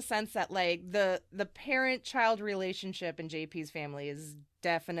definitely get the sense that like the parent-child relationship in JP's family is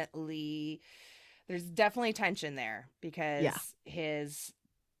definitely, there's definitely tension there because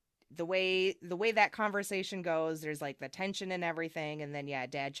the way that conversation goes, there's like the tension and everything, and then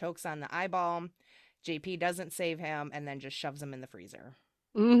dad chokes on the eyeball, JP doesn't save him, and then just shoves him in the freezer.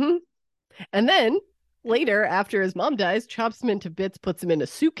 And then later, after his mom dies, chops him into bits, puts him in a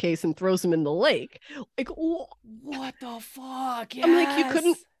suitcase, and throws him in the lake. Like, what the fuck? Yes. I'm like, you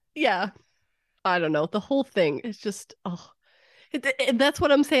couldn't. Yeah, I don't know. The whole thing is just that's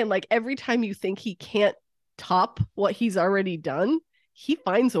what I'm saying. Like, every time you think he can't top what he's already done, he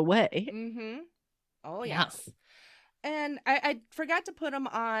finds a way. Oh, yes. And I forgot to put him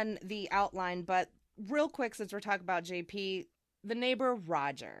on the outline, but real quick, since we're talking about JP, the neighbor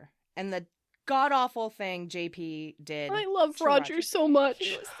Roger and the god-awful thing JP did. I love Roger so much.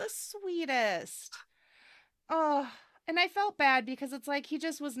 He was the sweetest. Oh, and I felt bad because it's like he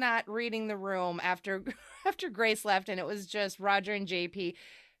just was not reading the room after Grace left, and it was just Roger and JP,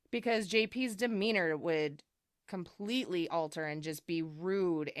 because JP's demeanor would completely alter and just be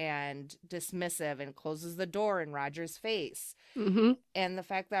rude and dismissive and closes the door in Roger's face. And the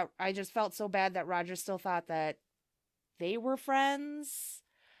fact that I just felt so bad that Roger still thought that they were friends.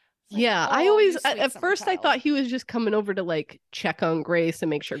 Like, I always at first I thought he was just coming over to like check on Grace and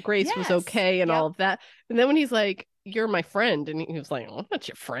make sure Grace was okay and all of that. And then when he's like, you're my friend, and he was like, oh, I'm not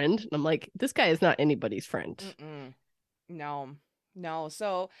your friend. And I'm like, this guy is not anybody's friend. No.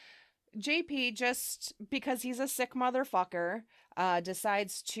 So JP, just because he's a sick motherfucker,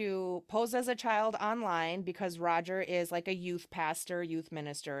 decides to pose as a child online because Roger is like a youth pastor, youth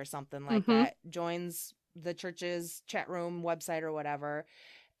minister or something like that, joins the church's chat room website or whatever,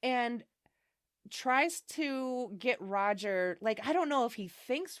 and tries to get Roger, like, I don't know if he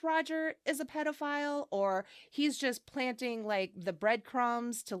thinks Roger is a pedophile or he's just planting like the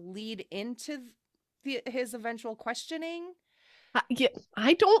breadcrumbs to lead into his eventual questioning.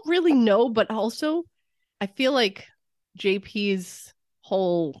 I don't really know, but also I feel like JP's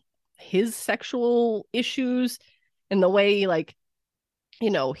his sexual issues and the way, like,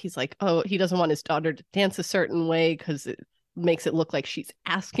 you know, he's like, oh, he doesn't want his daughter to dance a certain way because it makes it look like she's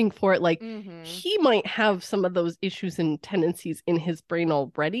asking for it. Like, he might have some of those issues and tendencies in his brain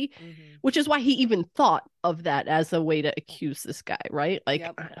already, which is why he even thought of that as a way to accuse this guy, right? Like,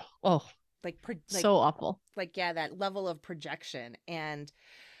 so awful. Like, that level of projection. And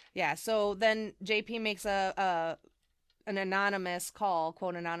so then JP makes an anonymous call,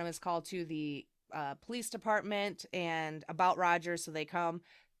 quote, anonymous call to the police department and about Roger. So they come,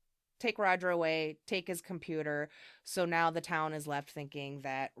 take Roger away, take his computer. So now the town is left thinking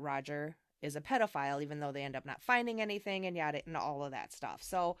that Roger is a pedophile, even though they end up not finding anything and all of that stuff.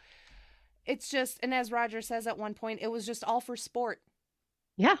 So it's just, and as Roger says at one point, it was just all for sport.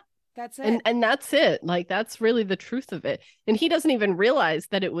 Yeah. That's it. And that's it. Like, that's really the truth of it. And he doesn't even realize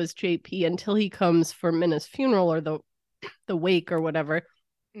that it was JP until he comes for Minna's funeral or the wake or whatever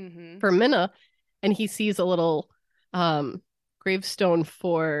for Minna. And he sees a little gravestone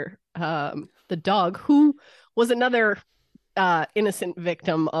for the dog, who was another innocent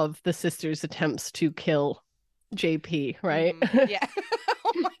victim of the sister's attempts to kill JP, right? Yeah.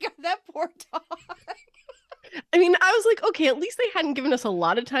 Oh my God, that poor dog. I mean, I was like, okay, at least they hadn't given us a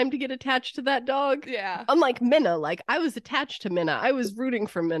lot of time to get attached to that dog. Yeah. Unlike Minna, like, I was attached to Minna. I was rooting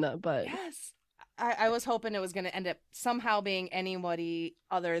for Minna, but... Yes. I was hoping it was going to end up somehow being anybody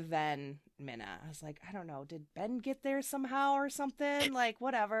other than Minna. I was like, I don't know. Did Ben get there somehow or something? Like,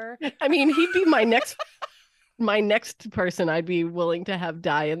 whatever. I mean, he'd be my next person I'd be willing to have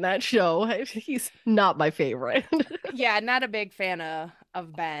die in that show. He's not my favorite. Yeah, not a big fan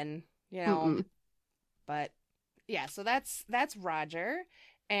of Ben, you know. Mm-mm. But yeah, so that's Roger.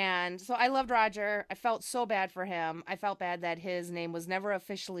 And so I loved Roger. I felt so bad for him. I felt bad that his name was never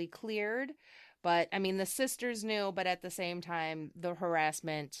officially cleared. But I mean, the sisters knew, but at the same time, the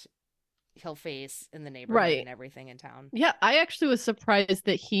harassment he'll face in the neighborhood Right. and everything in town. Yeah, I actually was surprised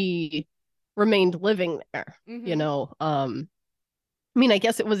that he remained living there, you Mm-hmm. know. I mean, I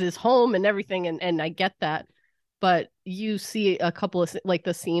guess it was his home and everything, and I get that. But you see a couple of like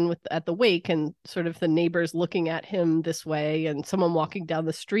the scene with at the wake and sort of the neighbors looking at him this way, and someone walking down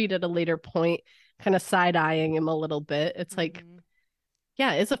the street at a later point, kind of side eyeing him a little bit. It's like, Mm-hmm.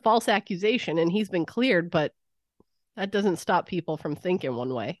 yeah, it's a false accusation, and he's been cleared, but that doesn't stop people from thinking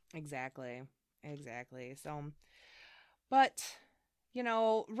one way. Exactly. Exactly. So, but, you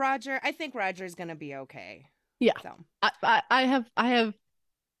know, Roger, I think Roger's going to be okay. Yeah, So, I have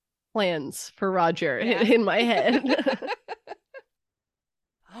plans for Roger yeah. in my head.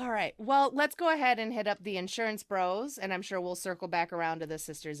 All right. Well, let's go ahead and hit up the insurance bros, and I'm sure we'll circle back around to the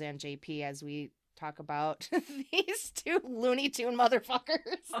sisters and JP as we talk about these two Looney Tune motherfuckers.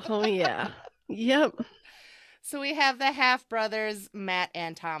 Oh yeah. Yep. So we have the half brothers, Matt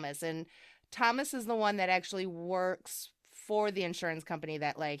and Thomas, and Thomas is the one that actually works for the insurance company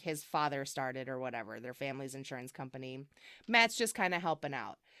that like his father started or whatever, their family's insurance company. Matt's just kind of helping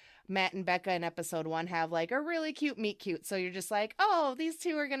out. Matt and Becca in episode 1 have like a really cute meet cute. So you're just like, oh, these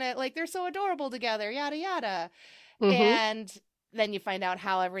two are gonna like they're so adorable together, yada yada. Mm-hmm. And then you find out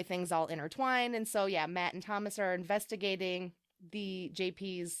how everything's all intertwined. And so yeah, Matt and Thomas are investigating the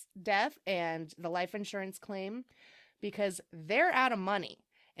JP's death and the life insurance claim because they're out of money.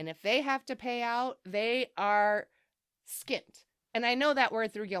 And if they have to pay out, they are skint. And I know that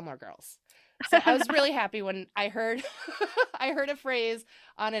word through Gilmore Girls. So I was really happy when I heard I heard a phrase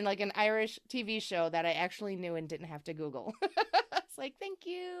on an Irish TV show that I actually knew and didn't have to Google. It's like, thank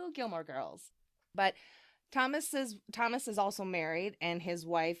you, Gilmore Girls. But Thomas is also married and his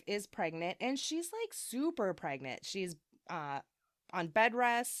wife is pregnant and she's like super pregnant. She's on bed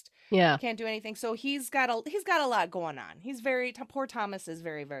rest, Yeah. can't do anything. So he's got a lot going on. Poor Thomas is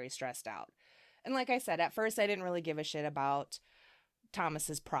very, very stressed out. And like I said, at first I didn't really give a shit about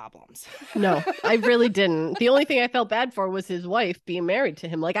Thomas's problems. No, I really didn't. The only thing I felt bad for was his wife being married to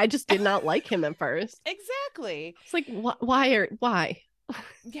him. Like I just did not like him at first. Exactly. It's like why?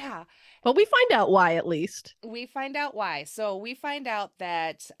 Yeah. But we find out why at least. We find out why. So we find out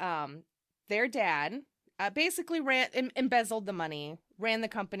that their dad basically embezzled the money, ran the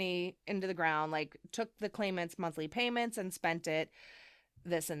company into the ground, like took the claimants' monthly payments and spent it,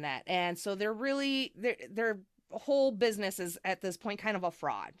 this and that. And so they're really their whole business is at this point kind of a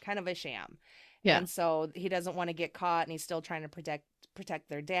fraud, kind of a sham. Yeah. And so he doesn't want to get caught and he's still trying to protect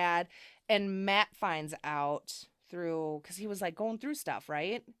their dad. And Matt finds out through because he was like going through stuff,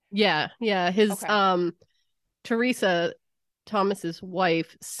 right? Yeah. His Okay. Teresa, Thomas's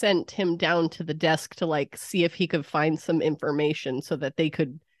wife, sent him down to the desk to like see if he could find some information so that they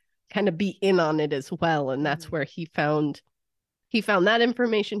could kind of be in on it as well. And that's Mhm. where he found that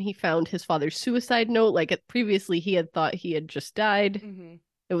information. He found his father's suicide note. Like previously he had thought he had just died. Mhm.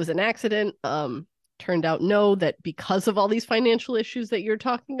 It was an accident. Turned out no, that because of all these financial issues that you're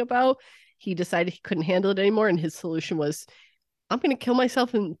talking about, he decided he couldn't handle it anymore. And his solution was, I'm going to kill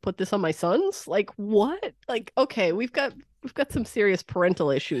myself and put this on my sons. Like what? Like, okay, we've got some serious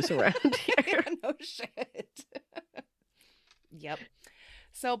parental issues around here. No shit. Yep.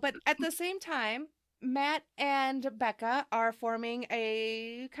 So, but at the same time, Matt and Becca are forming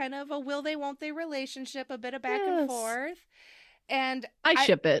a kind of a will they won't they relationship, a bit of back and Yes. forth. And I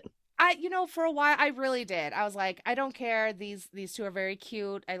ship it. for a while I really did. I was like, I don't care. These two are very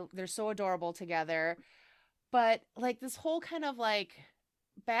cute. They're so adorable together. But like this whole kind of like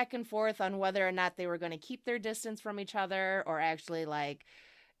back and forth on whether or not they were going to keep their distance from each other or actually like,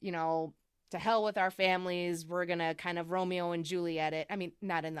 you know, to hell with our families. We're going to kind of Romeo and Juliet it. I mean,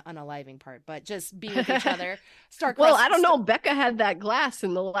 not in the unaliving part, but just be with each other. Well, I don't know. Becca had that glass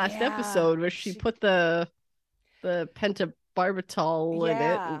in the last Yeah, episode where she put the pentobarbital in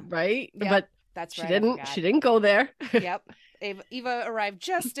it, right? Yep, but that's she right. didn't. She didn't go there. Yep. Eva arrived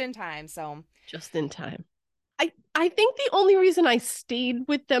just in time. So just in time. I think the only reason I stayed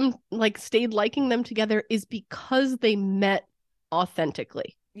with them, like stayed liking them together, is because they met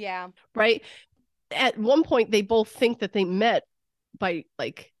authentically. yeah. Right? At one point, they both think that they met by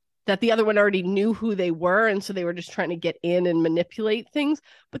like that the other one already knew who they were, and so they were just trying to get in and manipulate things.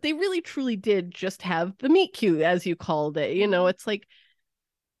 But they really truly did just have the meet cute, as you called it. It's like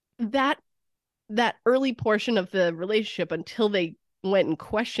that early portion of the relationship until they went and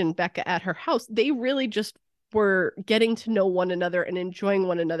questioned Becca at her house, they really just were getting to know one another and enjoying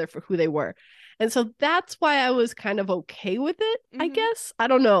one another for who they were. And so that's why I was kind of okay with it, I guess. I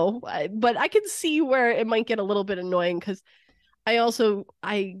don't know. But I can see where it might get a little bit annoying, because I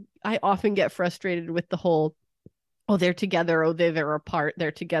often get frustrated with the whole, oh, they're together, oh, they're apart,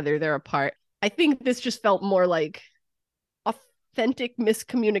 they're together, they're apart. I think this just felt more like authentic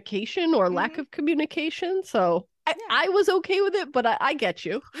miscommunication or lack of communication. So I was okay with it, but I get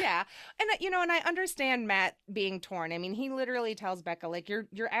you. Yeah. And and I understand Matt being torn. I mean, he literally tells Becca, like, you're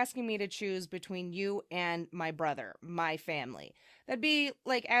asking me to choose between you and my brother, my family. That'd be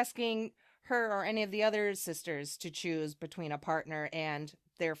like asking her or any of the other sisters to choose between a partner and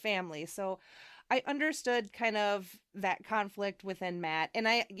their family. So I understood kind of that conflict within Matt, and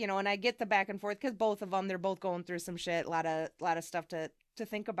I get the back and forth, because both of them, they're both going through some shit, a lot of stuff to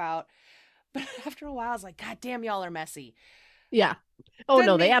think about. But after a while, I was like, God damn, y'all are messy. Yeah. Oh,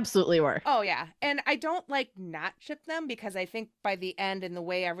 no, they absolutely were. Oh, yeah. And I don't not ship them, because I think by the end, and the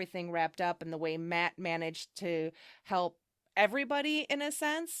way everything wrapped up and the way Matt managed to help everybody in a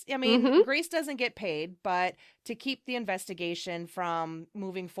sense. I mean, Grace doesn't get paid, but to keep the investigation from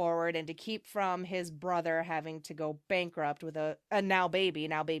moving forward, and to keep from his brother having to go bankrupt with a now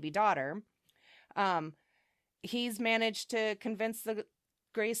baby daughter, he's managed to convince the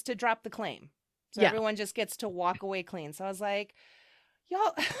Grace to drop the claim. So everyone just gets to walk away clean. So I was like,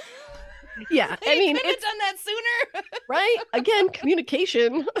 y'all. Yeah. I mean, could have done that sooner. Right? Again,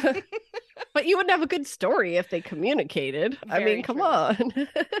 communication. But you wouldn't have a good story if they communicated. I mean, come on.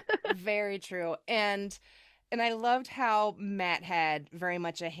 Very true. And I loved how Matt had very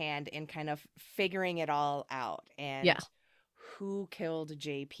much a hand in kind of figuring it all out, and who killed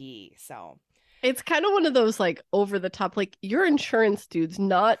JP. So it's kind of one of those like over the top, like, you're insurance dudes,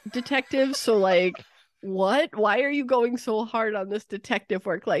 not detectives. So like, what? Why are you going so hard on this detective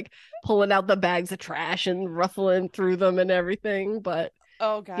work? Like pulling out the bags of trash and ruffling through them and everything. But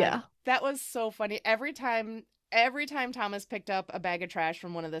oh God, that was so funny. Every time Thomas picked up a bag of trash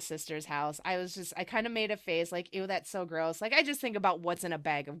from one of the sisters' house, I kind of made a face like, ew, that's so gross. Like, I just think about what's in a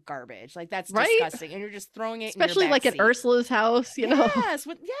bag of garbage. Like, that's disgusting. And you're just throwing it especially in your like at Ursula's house, you know? Yes,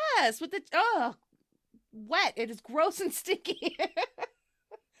 with the, wet. It is gross and sticky.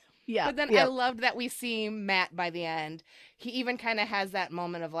 Yeah. But then I loved that we see Matt by the end. He even kind of has that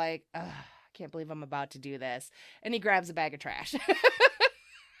moment of like, I can't believe I'm about to do this. And he grabs a bag of trash.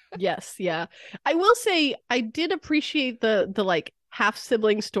 Yes, yeah. I will say I did appreciate the like half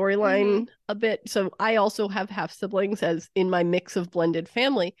sibling storyline a bit. So I also have half siblings as in my mix of blended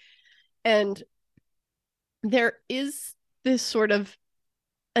family. And there is this sort of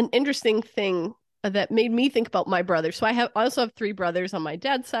an interesting thing that made me think about my brother. So I also have 3 brothers on my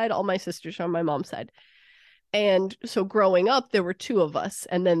dad's side, all my sisters on my mom's side. And so growing up, there were 2 of us.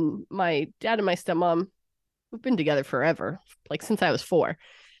 And then my dad and my stepmom, we've been together forever, like since I was 4.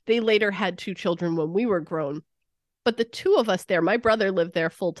 They later had 2 children when we were grown. But the 2 of us there, my brother lived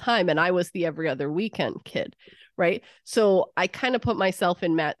there full time, and I was the every other weekend kid, right? So I kind of put myself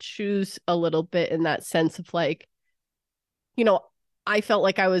in Matt's shoes a little bit in that sense of like, I felt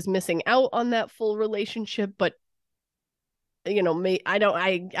like I was missing out on that full relationship, but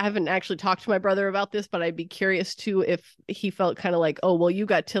I haven't actually talked to my brother about this, but I'd be curious too if he felt kind of like, oh, well, you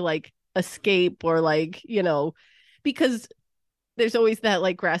got to like escape, or like, because there's always that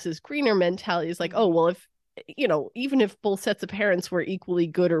like grass is greener mentality. Is like, oh, well, if even if both sets of parents were equally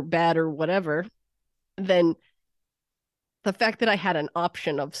good or bad or whatever, then the fact that I had an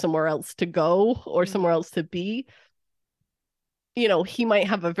option of somewhere else to go or somewhere else to be, he might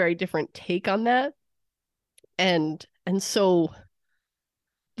have a very different take on that. And so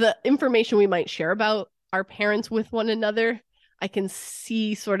the information we might share about our parents with one another, I can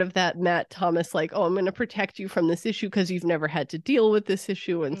see sort of that Matt Thomas, like, oh, I'm going to protect you from this issue because you've never had to deal with this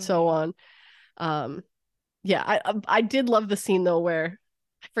issue and so on. I did love the scene though, where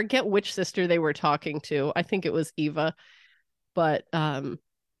I forget which sister they were talking to. I think it was Eva, but it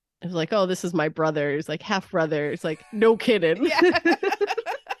was like, oh, this is my brother. It's like half brother. It's like, no kidding.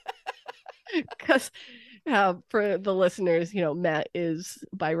 Because for the listeners, Matt is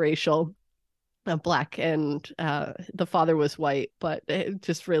biracial, Black, and the father was white, but it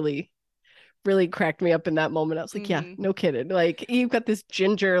just really, really cracked me up in that moment. I was like, yeah, no kidding. Like, you've got this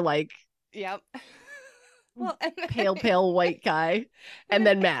ginger, like, well, pale white guy, and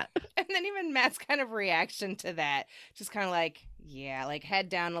then Matt. And then even Matt's kind of reaction to that, just kind of like, Yeah, like head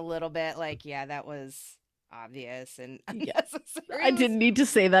down a little bit. Like, yeah, that was obvious and Yeah, unnecessary. I It was, didn't need to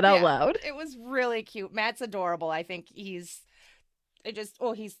say that out yeah, loud. it was really cute. Matt's adorable. I think he's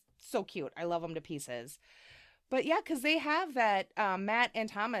so cute. I love him to pieces. But yeah, because they have that, Matt and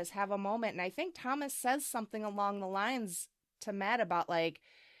Thomas have a moment. And I think Thomas says something along the lines to Matt about like,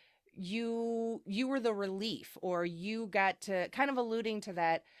 you were the relief, or you got to, kind of alluding to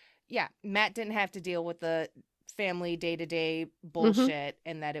that. Yeah, Matt didn't have to deal with the family day-to-day Hmm. bullshit,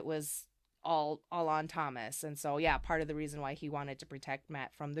 and that it was all on Thomas. And so yeah, part of the reason why he wanted to protect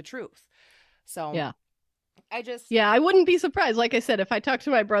Matt from the truth. So Yeah. I just Yeah, I wouldn't be surprised. Like I said, if I talked to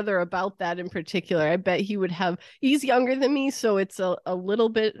my brother about that in particular, I bet he would have, he's younger than me, so it's a little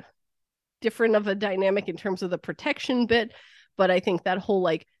bit different of a dynamic in terms of the protection bit. But I think that whole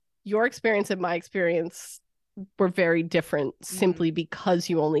like your experience and my experience were very different mhm, simply because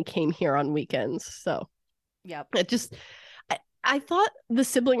you only came here on weekends. So yep. it just, I thought the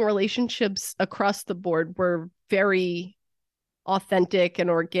sibling relationships across the board were very authentic and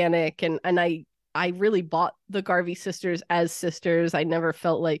organic, and I really bought the Garvey sisters as sisters. I never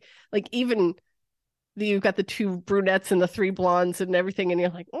felt like even you've got the two brunettes and the three blondes and everything, and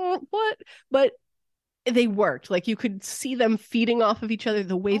you're like, oh, what? But they worked. Like you could see them feeding off of each other,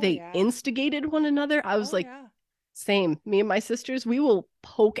 the way Oh they yeah. instigated one another. I was Oh like, yeah. same. Me and my sisters, we will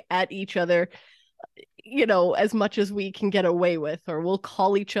poke at each other, as much as we can get away with, or we'll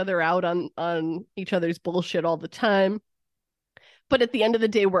call each other out on each other's bullshit all the time. But at the end of the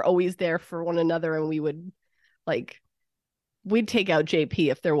day, we're always there for one another, and we would like we'd take out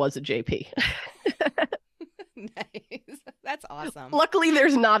JP if there was a JP. Nice. That's awesome. Luckily,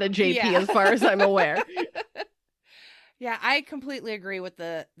 there's not a JP Yeah. as far as I'm aware. Yeah, I completely agree with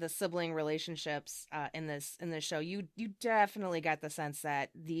the sibling relationships, in this show. You definitely got the sense that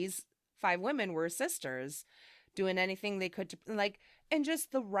these five women were sisters, doing anything they could to, like, and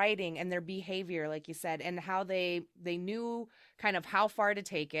just the writing and their behavior, like you said, and how they knew kind of how far to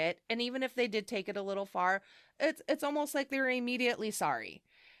take it, and even if they did take it a little far, it's almost like they were immediately sorry.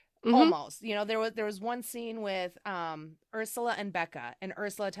 Hmm. Almost. There was one scene with Ursula and Becca, and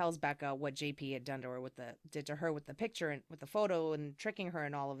Ursula tells Becca what JP had done to her with the picture and with the photo and tricking her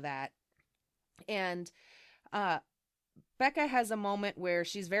and all of that. And uh Becca has a moment where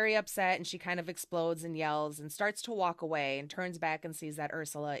she's very upset and she kind of explodes and yells and starts to walk away and turns back and sees that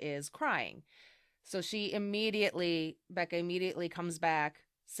Ursula is crying. So Becca immediately comes back,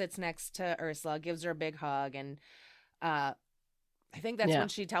 sits next to Ursula, gives her a big hug, and uh I think that's Yeah. when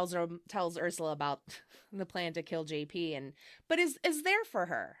she tells Ursula about the plan to kill JP, and but is there for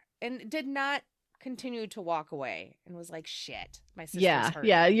her and did not continue to walk away, and was like, shit, my sister's Yeah.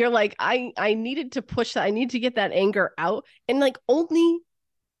 Yeah. hurting. You're like, I needed to push that. I need to get that anger out. And like only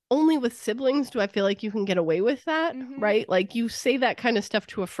with siblings do I feel like you can get away with that, Mhm. right? Like you say that kind of stuff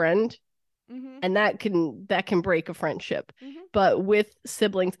to a friend, Mhm. and that can break a friendship. Mhm. But with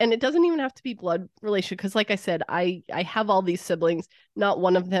siblings, and it doesn't even have to be blood relation, because like I said, I have all these siblings. Not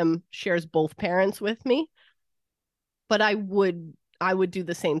one of them shares both parents with me, but I would do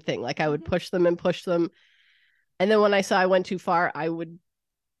the same thing. Like I would Mhm. push them and push them, and then when I saw I went too far, I would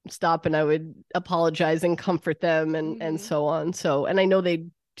stop and I would apologize and comfort them, and Mhm. so on. So, and I know they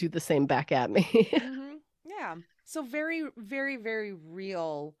do the same back at me. Mhm. Yeah. So very very very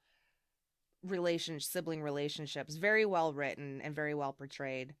real sibling relationships, very well written and very well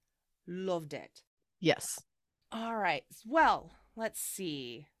portrayed. Loved it. Yes. All right. Well, let's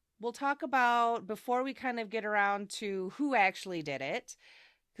see. We'll talk about, before we kind of get around to who actually did it,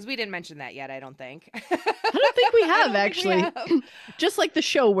 because we didn't mention that yet, I don't think. I don't think we I have don't think we actually. have. Just like the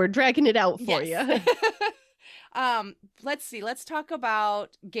show, we're dragging it out for Yes. you. Let's see. Let's talk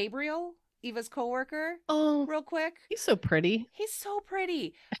about Gabriel, Eva's coworker, Oh, real quick. he's so pretty. He's so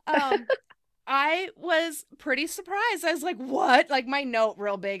pretty. Um, I was pretty surprised. I was like, what? Like, my note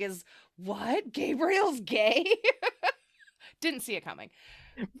real big is, what? Gabriel's gay? Didn't see it coming.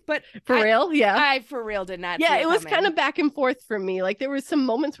 But For real? Yeah. I for real did not see Yeah, it it was kind coming. of back and forth for me. Like there was some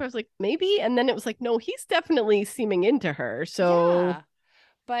moments where I was like, maybe, and then it was like, no, he's definitely seeming into her. So Yeah.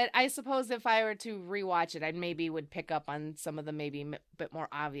 But I suppose if I were to rewatch it, I maybe would pick up on some of the maybe bit more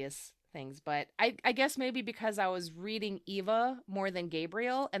obvious things. But I guess maybe because I was reading Eva more than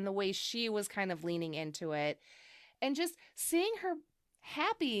Gabriel, and the way she was kind of leaning into it, and just seeing her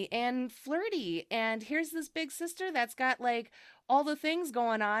happy and flirty. And here's this big sister that's got like all the things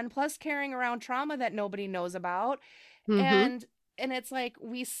going on, plus carrying around trauma that nobody knows about. mm-hmm. And it's like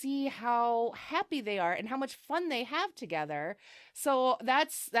we see how happy they are and how much fun they have together. So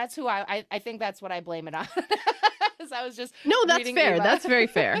that's who I think that's what I blame it on. Because I was just No, that's reading fair. Eva. That's very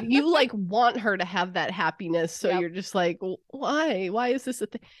fair. You like want her to have that happiness, so Yep. you're just like, why? Why is this a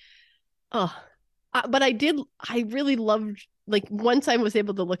thing? Oh, but I really loved, like, once I was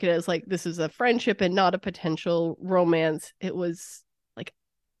able to look at it as like, this is a friendship and not a potential romance, it was like,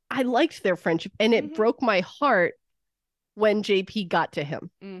 I liked their friendship, and it broke my heart when JP got to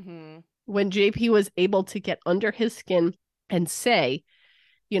him. When JP was able to get under his skin and say,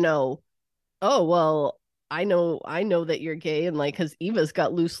 you know, oh, well, I know that you're gay, and like, because Eva's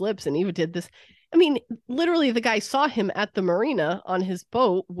got loose lips and Eva did this. I mean, literally, the guy saw him at the marina on his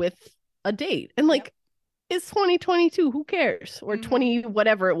boat with a date, and like, it's 2022, who cares? Or 20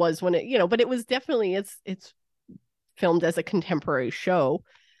 whatever it was when it, but it was definitely, it's filmed as a contemporary show,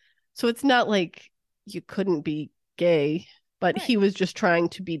 so it's not like you couldn't be gay, but he was just trying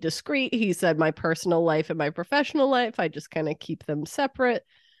to be discreet. He said, my personal life and my professional life, I just kind of keep them separate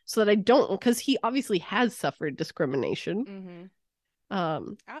so that I don't, because he obviously has suffered discrimination. Yeah,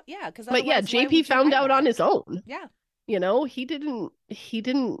 because but yeah, JP found out on his own. Yeah. He didn't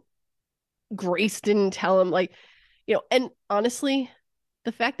Grace didn't tell him, like, and honestly,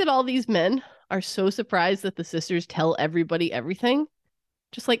 the fact that all these men are so surprised that the sisters tell everybody everything,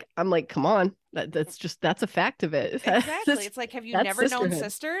 just like, I'm like, come on, that's a fact of it. Exactly. It's like, have you never known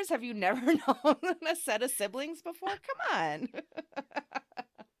sisters? Have you never known a set of siblings before? Come on.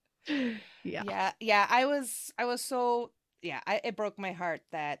 Yeah. I was so, it broke my heart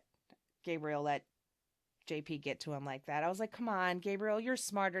that Gabriel let JP get to him like that. I was like, come on, Gabriel, you're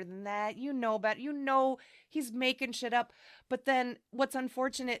smarter than that. You know better. He's making shit up. But then what's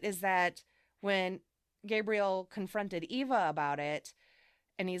unfortunate is that when Gabriel confronted Eva about it,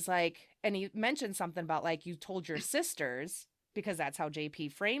 and he's like, and he mentioned something about, like, you told your sisters, because that's how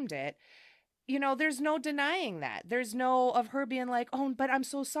JP framed it. There's no denying that. There's no of her being like, oh, but I'm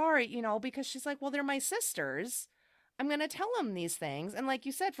so sorry, because she's like, well, they're my sisters. I'm going to tell him these things. And like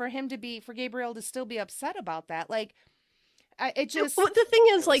you said, for Gabriel to still be upset about that, like, it just. Well, the thing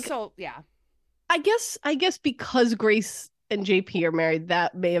is, like, so, yeah. I guess because Grace and JP are married,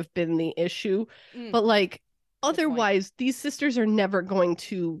 that may have been the issue. But like, otherwise, these sisters are never going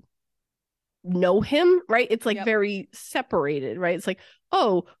to know him, right? It's like very separated, right? It's like,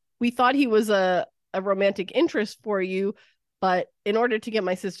 oh, we thought he was a romantic interest for you, but in order to get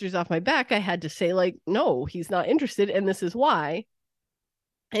my sisters off my back, I had to say, like, no, he's not interested, and this is why.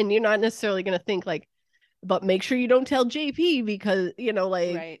 And you're not necessarily going to think, like, but make sure you don't tell JP, because,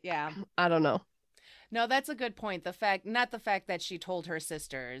 like, right, yeah, I don't know. No, that's a good point. Not the fact that she told her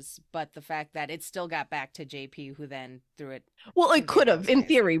sisters, but the fact that it still got back to JP, who then threw it. Well, it could have, in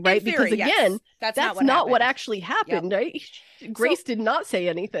theory, right? In theory, because again, that's not what actually happened, right? Grace did not say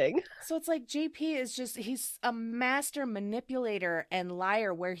anything. So it's like JP is he's a master manipulator and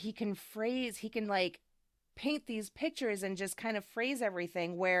liar, where he can like paint these pictures and just kind of phrase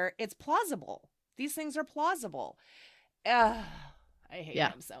everything where it's plausible. These things are plausible. I hate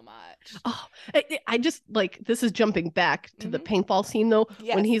him so much. Oh, I just, like, this is jumping back to the paintball scene, though,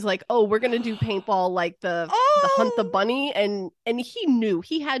 when he's like, oh, we're going to do paintball, like the Hunt the Bunny. And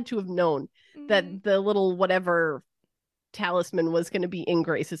he had to have known that the little whatever talisman was going to be in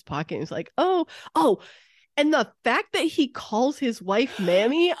Grace's pocket. He's like, oh. And the fact that he calls his wife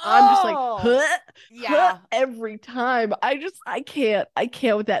Mammy, I'm just like, every time. I can't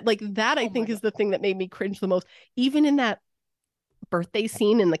with that. Like, that I think is the thing that made me cringe the most. Even in that birthday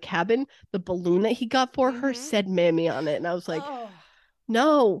scene in the cabin, the balloon that he got for her said Mammy on it, and I was like,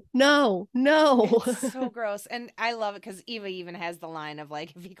 no. It's so gross. And I love it because Eva even has the line of,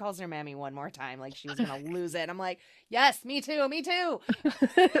 like, if he calls her Mammy one more time, like, she's gonna lose it. I'm like, yes, me too.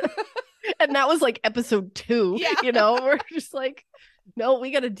 And that was like episode 2. We're just like, no, we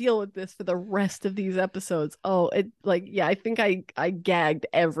got to deal with this for the rest of these episodes. I think I gagged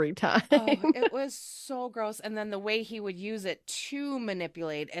every time. It was so gross. And then the way he would use it to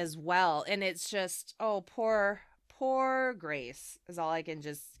manipulate as well. And it's just, poor Grace is all I can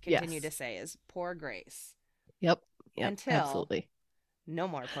just continue to say, is poor Grace. Yep, until absolutely. No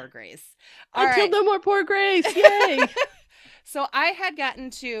more poor Grace. No more poor Grace. Yay. So I had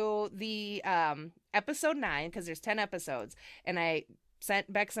gotten to the episode 9, because there's 10 episodes, and I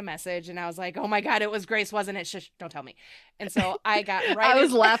sent Bex a message, and I was like, oh my God, it was Grace, wasn't it? Shush, don't tell me. And so I got right. I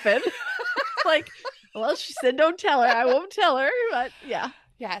was laughing. Like, well, she said don't tell her. I won't tell her, but yeah.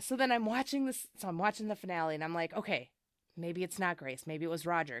 Yeah, so then I'm watching the finale, and I'm like, okay, maybe it's not Grace. Maybe it was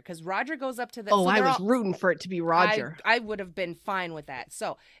Roger, because Roger goes up to the. Oh, so I was rooting for it to be Roger. I would have been fine with that.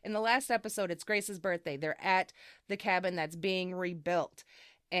 So in the last episode, it's Grace's birthday. They're at the cabin that's being rebuilt,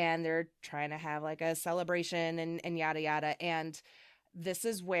 and they're trying to have like a celebration and yada yada. And this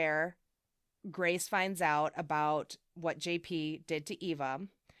is where Grace finds out about what JP did to Eva.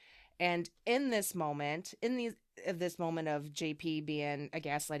 And in this moment, this moment of JP being a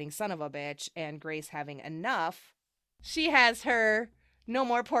gaslighting son of a bitch and Grace having enough, she has her no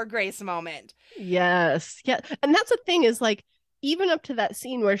more poor Grace moment. Yes. Yeah. And that's the thing is like, even up to that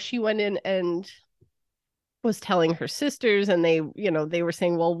scene where she went in and was telling her sisters and they, they were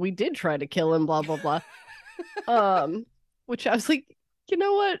saying, well, we did try to kill him, blah, blah, blah. Which I was like, you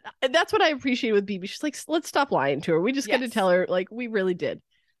know what? That's what I appreciate with BB. She's like, let's stop lying to her. We just got to tell her, like, we really did.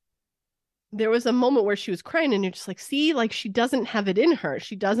 There was a moment where she was crying and you're just like, see, like, she doesn't have it in her.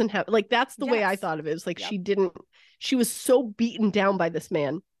 She doesn't have, like, that's the way I thought of it. It's like, she was so beaten down by this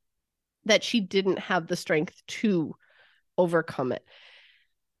man that she didn't have the strength to overcome it.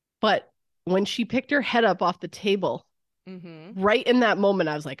 But when she picked her head up off the table, right in that moment,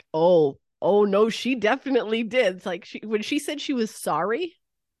 I was like, oh no, she definitely did. It's like when she said she was sorry,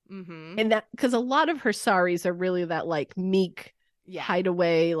 and that, because a lot of her sorries are really that like meek,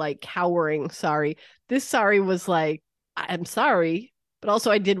 hideaway, like cowering sorry. This sorry was like, I'm sorry, but also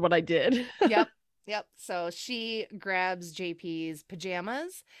I did what I did. Yep. So she grabs JP's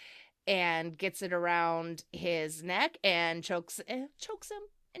pajamas and gets it around his neck and chokes him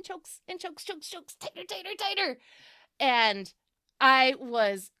and chokes tighter. And I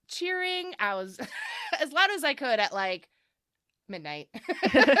was cheering. I was as loud as I could at like midnight.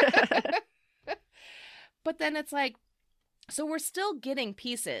 But then it's like, so we're still getting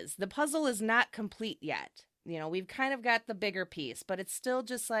pieces. The puzzle is not complete yet. We've kind of got the bigger piece, but it's still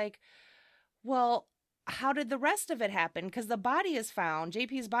just like, well, how did the rest of it happen? Because the body is found.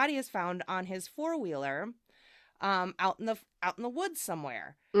 JP's body is found on his four-wheeler, out in the woods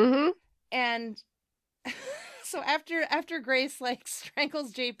somewhere. And so after Grace like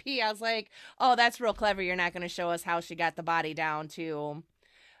strangles JP, I was like, oh, that's real clever. You're not going to show us how she got the body down to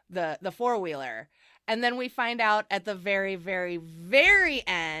the four-wheeler. And then we find out at the very, very, very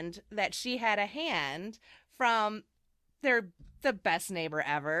end that she had a hand from the best neighbor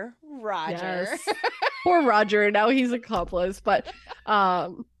ever, Roger. Yes. Poor Roger. Now he's accomplice. But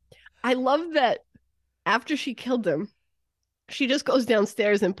I love that after she killed him, she just goes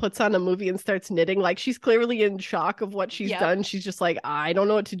downstairs and puts on a movie and starts knitting. Like, she's clearly in shock of what she's done. She's just like, I don't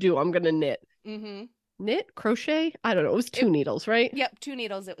know what to do. I'm going to knit. Knit? Crochet? I don't know. It was two needles, right? Yep. 2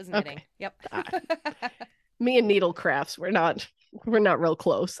 needles. It was knitting. Okay. Yep. Me and needle crafts, we're not real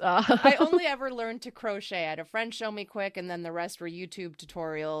close. I only ever learned to crochet. I had a friend show me quick, and then the rest were YouTube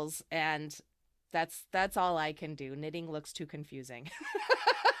tutorials, and that's all I can do. Knitting looks too confusing.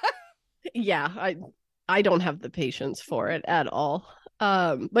 Yeah, I don't have the patience for it at all.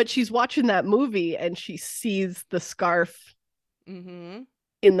 But she's watching that movie and she sees the scarf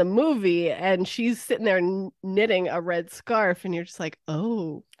in the movie, and she's sitting there knitting a red scarf, and you're just like,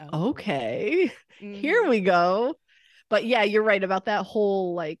 oh. Okay. Here we go. But yeah, you're right about that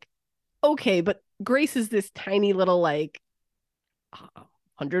whole like, okay, but Grace is this tiny little like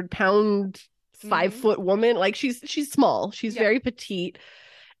 100-pound 5-foot woman. Like she's small. She's very petite,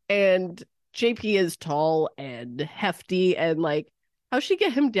 and JP is tall and hefty, and like, how'd she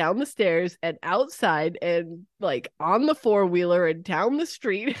get him down the stairs and outside and like on the four-wheeler and down the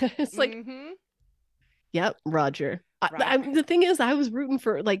street? It's like, yep, Roger. The thing is, I was rooting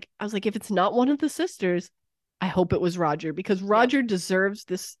for, like, I was like, if it's not one of the sisters, I hope it was Roger, because Roger deserves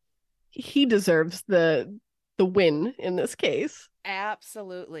this. He deserves the win in this case.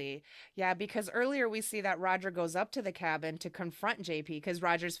 Absolutely. Yeah, because earlier we see that Roger goes up to the cabin to confront JP because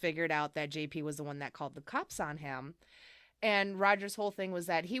Roger's figured out that JP was the one that called the cops on him. And Roger's whole thing was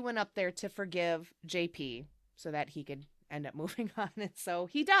that he went up there to forgive JP so that he could end up moving on. And so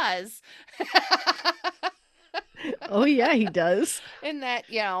he does. Oh, yeah, he does. In that,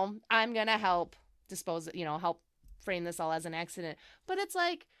 I'm going to help dispose of, help frame this all as an accident. But it's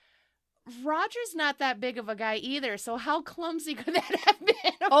like, Roger's not that big of a guy either. So how clumsy could that have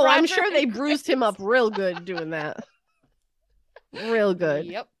been? Oh, I'm sure they bruised him up real good doing that. Real good.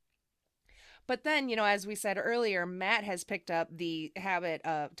 Yep. But then, as we said earlier, Matt has picked up the habit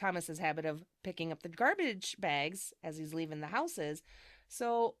of Thomas's habit of picking up the garbage bags as he's leaving the houses.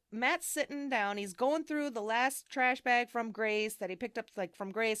 So Matt's sitting down. He's going through the last trash bag from Grace that he picked up, like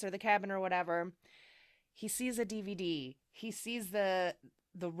from Grace or the cabin or whatever. He sees a DVD. He sees the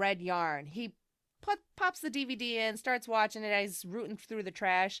red yarn. He pops the DVD in, starts watching it. He's rooting through the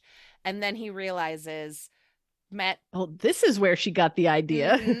trash, and then he realizes Matt. Oh, this is where she got the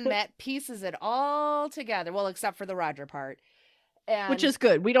idea. Matt pieces it all together. Well, except for the Roger part. Which is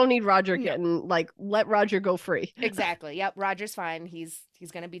good. We don't need Roger getting, like, let Roger go free. Exactly. Yep. Roger's fine. He's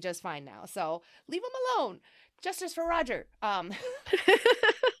going to be just fine now. So leave him alone. Justice for Roger.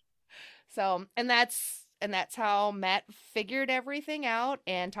 So, and that's how Matt figured everything out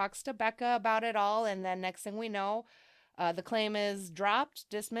and talks to Becca about it all. And then next thing we know, the claim is dropped,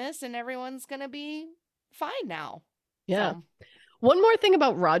 dismissed, and everyone's gonna be fine now. Yeah. So, One more thing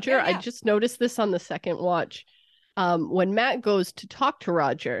about Roger, yeah, I yeah, just noticed this on the second watch. When Matt goes to talk to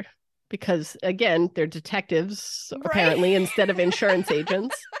Roger, because again, they're detectives right. apparently instead of insurance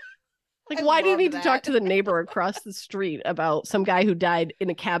agents. Like, I why do you loved need to talk that. to the neighbor across the street about some guy who died in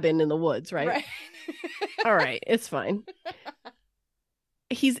a cabin in the woods, right? Right. All right, it's fine.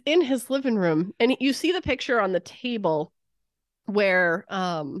 He's in his living room, and you see the picture on the table where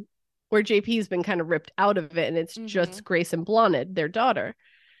JP's been kind of ripped out of it, and it's Mm-hmm. just Grace and Blonde, their daughter.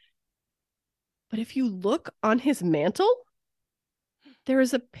 But if you look on his mantle, there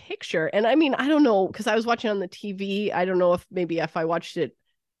is a picture. And I mean, I don't know, because I was watching on the TV. I don't know if maybe if I watched it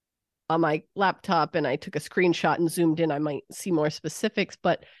on my laptop and I took a screenshot and zoomed in, I might see more specifics.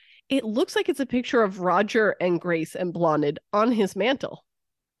 But it looks like it's a picture of Roger and Grace and Blonded on his mantle.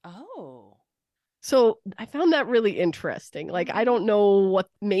 Oh. So I found that really interesting. Like, I Mm-hmm. don't know what,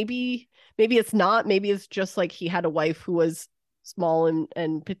 maybe it's not. Maybe it's just like he had a wife who was small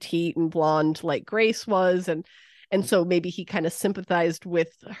and petite and blonde like Grace was. And so maybe he kind of sympathized with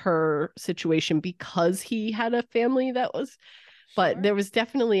her situation because he had a family that was, but Sure. there was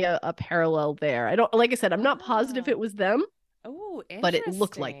definitely a parallel there. I don't, like I said, I'm not positive Ah. it was them, Oh, but it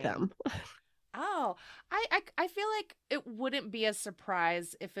looked like interesting. them. Oh, I feel like it wouldn't be a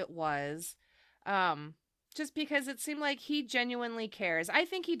surprise if it was. Um, just because it seemed like he genuinely cares. I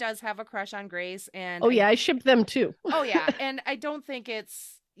think he does have a crush on Grace, and Oh I yeah, I shipped them too. oh yeah, and I don't think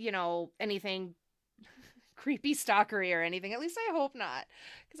it's, anything creepy stalkery or anything. At least I hope not,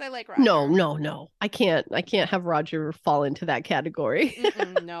 because I like No, Roger. no, no. I can't have Roger fall into that category.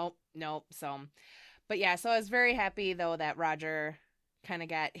 Mm-mm, nope, nope. So, but yeah, so I was very happy though that Roger kind of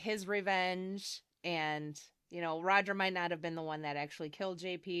got his revenge, and Roger might not have been the one that actually killed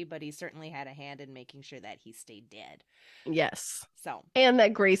JP, but he certainly had a hand in making sure that he stayed dead. Yes. So, And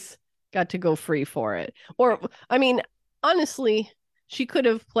that Grace got to go free for it. Or, right. I mean, honestly, she could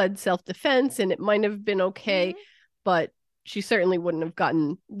have pled self defense and it might have been okay, Mm-hmm. but she certainly wouldn't have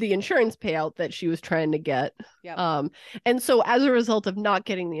gotten the insurance payout that she was trying to get. Yep. Um, and so, as a result of not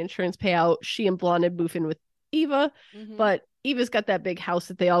getting the insurance payout, she and Blonde move in with Eva, Mm-hmm. but Eva's got that big house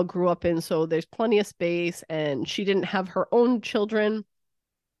that they all grew up in, so there's plenty of space, and she didn't have her own children,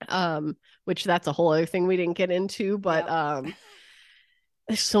 which that's a whole other thing we didn't get into, but Yep.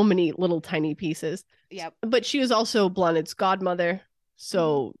 there's so many little tiny pieces. Yep. But she was also Blondet's godmother. Mm-hmm.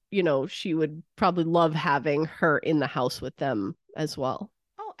 So, she would probably love having her in the house with them as well.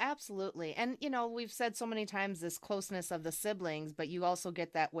 Oh, absolutely. And we've said so many times this closeness of the siblings, but you also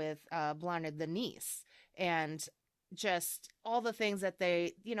get that with Blarned the niece, and just all the things that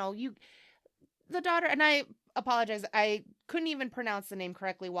you the daughter, and I apologize, I couldn't even pronounce the name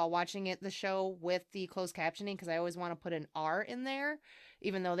correctly while watching the show with the closed captioning, because I always want to put an R in there,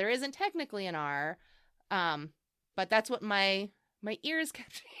 even though there isn't technically an R. Um, but that's what my ears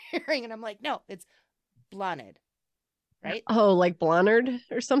kept hearing, and I'm like, no, it's Blonde, right? Oh, like Blonnard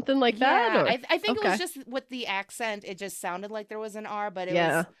or something like that? Yeah, Or, I think it was okay. just with the accent, it just sounded like there was an R, but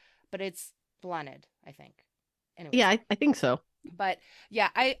Yeah. it's Blonde, I think. Anyways, Yeah, I think so. but yeah,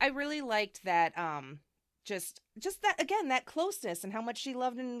 I really liked that, just that, again, that closeness, and how much she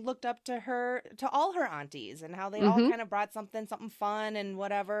loved and looked up to all her aunties, and how they all Mm-hmm. kind of brought something fun and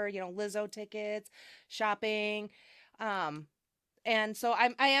whatever, Lizzo tickets, shopping. Um and so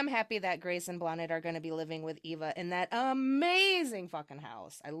I am happy that Grace and Blonde are going to be living with Eva in that amazing fucking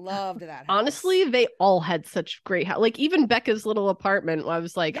house. I loved that house. Honestly, they all had such great house. Like even Becca's little apartment, I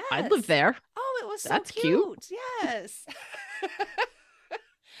was like, I'd live Yes. there. Oh, it was so That's cute. cute. Yes.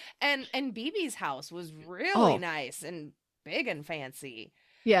 And BB's house was really Oh, nice and big and fancy.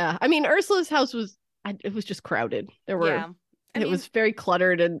 yeah. I mean, Ursula's house it was just crowded. Yeah. I It mean, was very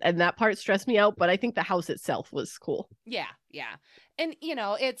cluttered and that part stressed me out, but I think the house itself was cool. yeah, yeah. And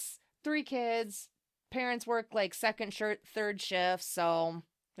it's three kids. Parents work like second shirt, third shift, so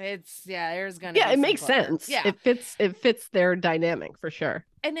there's going to Yeah, be it some makes clutter. sense. Yeah. It fits their dynamic for sure.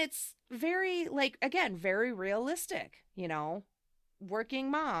 And it's very, like, again, very realistic, working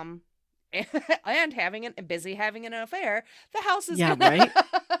mom, and having an affair. The house is Yeah, gonna right?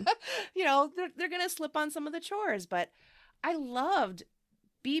 they're gonna slip on some of the chores. But I loved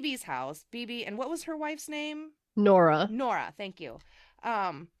BB's house. BB, and what was her wife's name? Nora. Nora, thank you.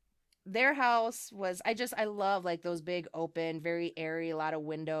 um their house was, I love, like, those big open, very airy, a lot of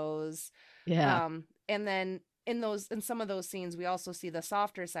windows. Yeah. And then in some of those scenes, we also see the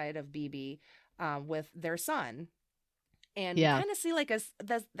softer side of BB, with their son. and we Yeah. kind of see like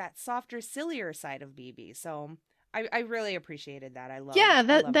that softer, sillier side of BB. So I really appreciated that. Yeah, I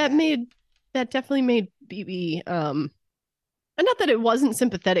that love that. that definitely made BB and not that it wasn't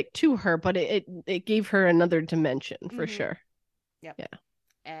sympathetic to her, but it gave her another dimension for Mm-hmm. sure. Yep. Yeah.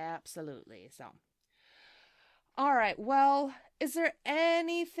 Absolutely. So, all right. Well, is there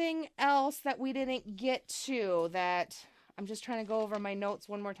anything else that we didn't get to that I'm just trying to go over my notes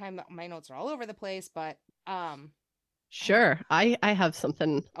one more time. My notes are all over the place, but I don't. Sure. I have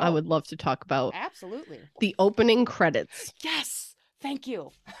something I Oh, would love to talk about. absolutely. The opening credits. Yes. Thank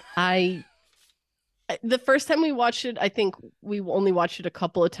you. I the first time we watched it, I think we only watched it a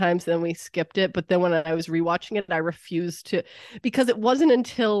couple of times, then we skipped it. But then when I was rewatching it, I refused to, because it wasn't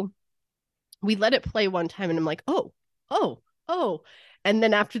until we let it play one time and I'm like, oh, oh, oh. And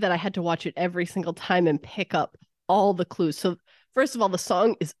then after that, I had to watch it every single time and pick up all the clues. So first of all, the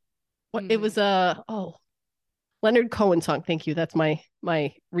song is what it was Leonard Cohen song. Thank you. That's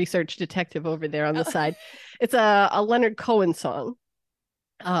my research detective over there on the side. It's a Leonard Cohen song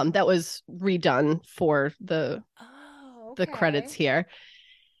that was redone for the credits here.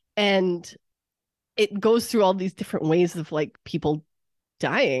 And it goes through all these different ways of like people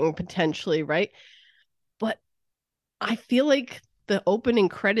dying potentially, right? But I feel like the opening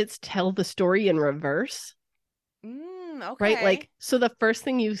credits tell the story in reverse. Okay. Right? Like, so the first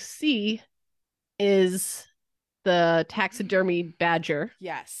thing you see is the taxidermied badger.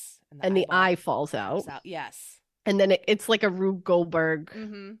 Yes. And the eye falls out. Yes. And then it's like a Rube Goldberg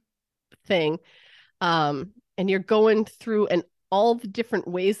thing. And you're going through, and all the different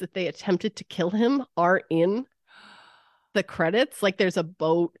ways that they attempted to kill him are in the credits. Like there's a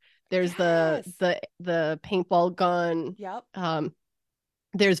boat, there's the paintball gun. Yep.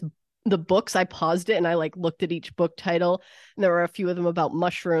 There's the books. I paused it and I like looked at each book title, and there were a few of them about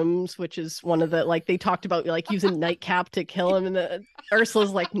mushrooms, which is one of the, like they talked about like using nightcap to kill him, and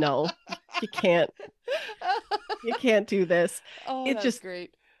Ursula's like, no, you can't do this. That's just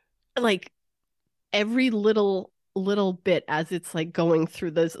great. Like every little bit as it's like going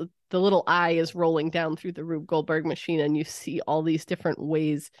through this, the little eye is rolling down through the Rube Goldberg machine, and you see all these different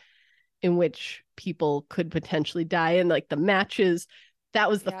ways in which people could potentially die. And like the matches, that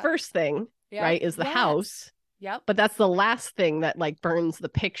was the first thing, right? Is the house. Yep. But that's the last thing that like burns the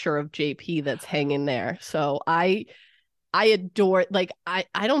picture of JP that's hanging there. So I adore, like I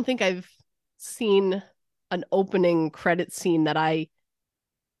don't think I've seen an opening credit scene that I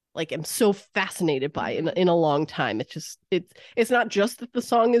like am so fascinated by in a long time. It's not just that the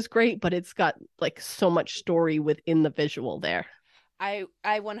song is great, but it's got like so much story within the visual there. I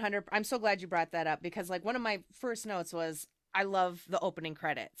 100, I'm so glad you brought that up, because like one of my first notes was I love the opening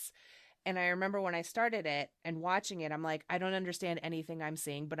credits. And I remember when I started it and watching it, I'm like, I don't understand anything I'm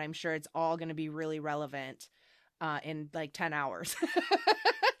seeing, but I'm sure it's all going to be really relevant in like 10 hours.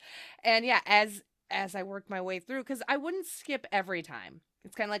 And yeah, as I worked my way through, because I wouldn't skip every time.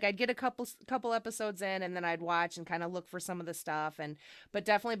 It's kind of like I'd get a couple episodes in, and then I'd watch and kind of look for some of the stuff. But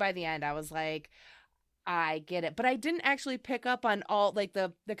definitely by the end, I was like, I get it. But I didn't actually pick up on all like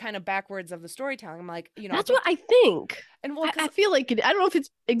the kind of backwards of the storytelling. I'm like, that's what I think. And well, I feel like I don't know if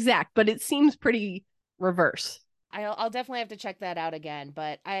it's exact, but it seems pretty reverse. I'll definitely have to check that out again.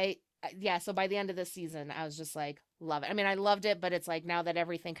 But yeah, so by the end of this season, I was just like, love it. I mean, I loved it, but it's like now that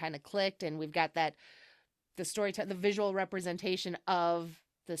everything kind of clicked and we've got the storytelling, the visual representation of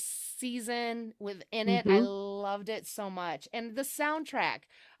the season within it, I loved it so much. And the soundtrack,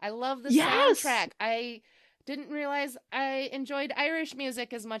 I love the soundtrack. I didn't realize I enjoyed Irish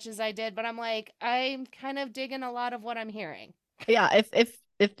music as much as I did, but I'm like, I'm kind of digging a lot of what I'm hearing. Yeah,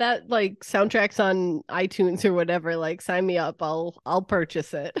 if that like soundtrack's on iTunes or whatever, like sign me up. I'll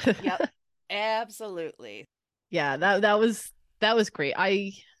purchase it. Yep. Absolutely. Yeah, that was great.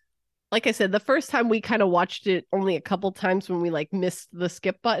 Like I said, the first time we kind of watched it only a couple times when we like missed the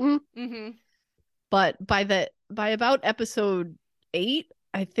skip button. But by about episode 8,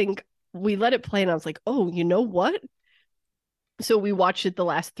 I think we let it play and I was like, oh, you know what? So we watched it the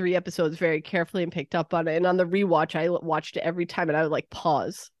last 3 episodes very carefully and picked up on it. And on the rewatch, I watched it every time and I would like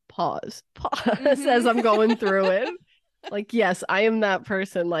pause as I'm going through it. Like, yes, I am that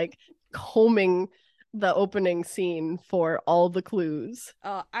person, like combing the opening scene for all the clues.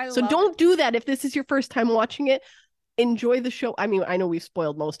 So don't do that if this is your first time watching it. Enjoy the show. I mean, I know we've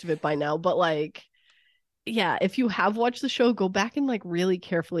spoiled most of it by now, but like, yeah, if you have watched the show, go back and like really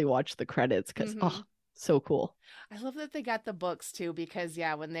carefully watch the credits, because so cool. I love that they got the books too, because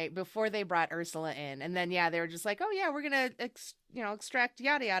yeah, before they brought Ursula in, and then yeah, they were just like, oh yeah, we're gonna extract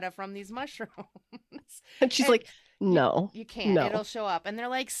yada yada from these mushrooms, and she's like, no, you can't. No. It'll show up, and they're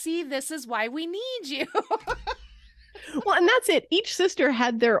like, see, this is why we need you. Well, and that's it. Each sister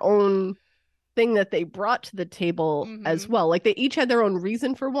had their own thing that they brought to the table as Mm-hmm. well. Like they each had their own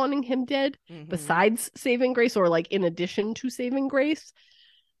reason for wanting him dead, Mm-hmm. besides saving Grace, or like in addition to saving Grace.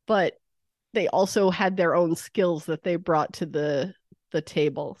 But they also had their own skills that they brought to the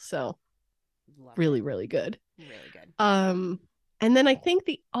table. So Loved it. really, really good. Really good. Um, and then I think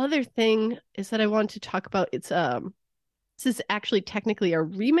the other thing is that I want to talk about, it's this is actually technically a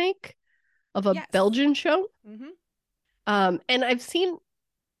remake of a Yes. Belgian show. Mm-hmm. And I've seen,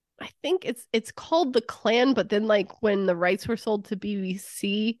 I think it's called The Clan, but then like when the rights were sold to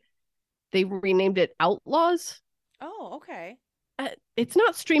BBC, they renamed it Outlaws. Oh, okay. It's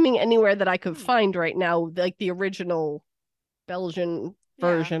not streaming anywhere that I could Hmm. find right now, like the original Belgian Yeah.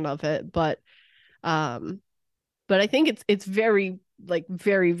 version of it, um but I think it's very like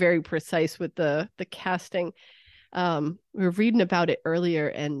very very precise with the casting. We were reading about it earlier,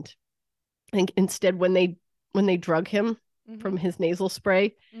 and I think instead when they drug him Mm-hmm. from his nasal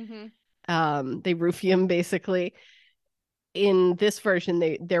spray, Mm-hmm. they roofie him basically. In this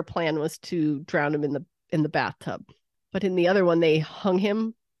version, their plan was to drown him in the bathtub, but in the other one, they hung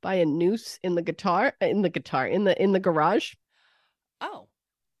him by a noose in the garage, Oh.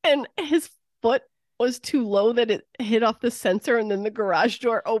 and his foot was too low that it hit off the sensor, and then the garage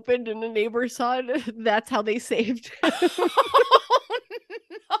door opened and a neighbor saw it. That's how they saved him.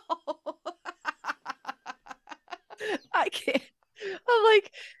 Oh, no. I can't. I'm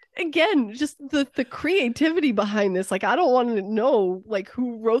like, again, just the creativity behind this. Like, I don't want to know like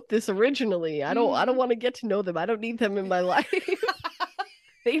who wrote this originally. I don't Mm-hmm. want to get to know them. I don't need them in my life.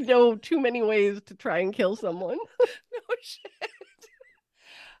 They know too many ways to try and kill someone. No shit.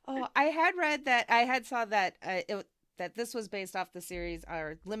 Oh, I had read that I had saw that that this was based off the series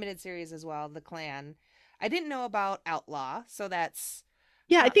or limited series as well, The Clan. I didn't know about Outlaw, so that's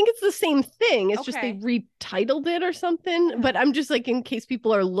Yeah, I uh think it's the same thing. It's just they okay. retitled it or something. But Yeah. I'm just like, in case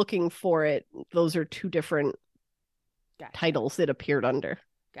people are looking for it, those are two different Gotcha. titles it appeared under.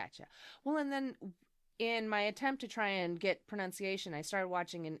 Gotcha. Well, and then in my attempt to try and get pronunciation, I started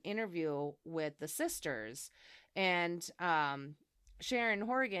watching an interview with the sisters, and Sharon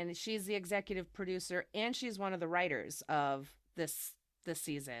Horgan. She's the executive producer, and she's one of the writers of this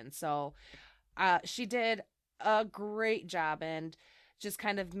season. So she did a great job, and just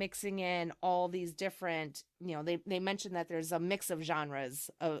kind of mixing in all these different, they mentioned that there's a mix of genres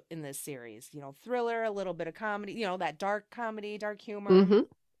in this series, thriller, a little bit of comedy, that dark comedy, dark humor, Mm-hmm.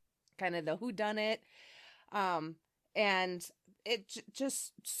 kind of the who done it. um and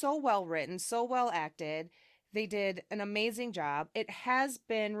just so well written, so well acted. They did an amazing job. It has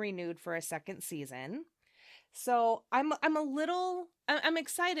been renewed for a second season, so I'm a little I'm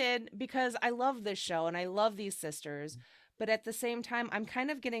excited because I love this show and I love these sisters, but at the same time I'm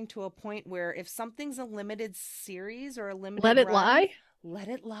kind of getting to a point where if something's a limited series or a Let limited it run, lie. let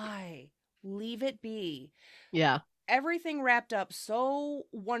it lie. Leave it be. Yeah. Everything wrapped up so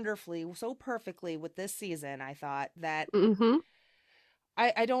wonderfully, so perfectly with this season, I thought that Mm-hmm.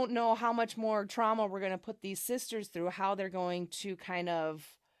 I don't know how much more trauma we're going to put these sisters through, how they're going to kind of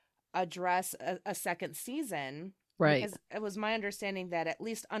address a second season, Right. because it was my understanding that at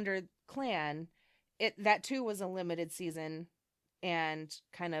least under Clan, that too was a limited season and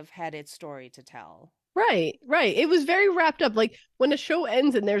kind of had its story to tell. Right. Right. It was very wrapped up. Like when a show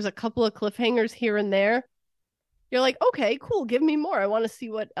ends and there's a couple of cliffhangers here and there, you're like, okay, cool, give me more. I want to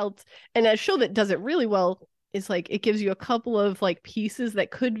see what else. And a show that does it really well is like it gives you a couple of like pieces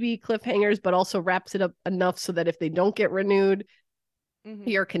that could be cliffhangers, but also wraps it up enough so that if they don't get renewed, Mm-hmm.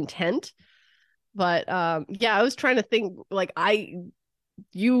 you're content. But yeah, I was trying to think like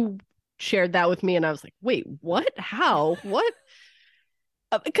you shared that with me and I was like, wait, what? How? What?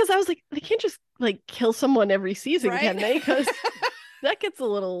 Because I was like, they can't just like kill someone every season, Right. can they? Because that gets a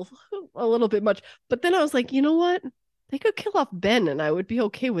little bit much. But then I was like, you know what? They could kill off Ben, and I would be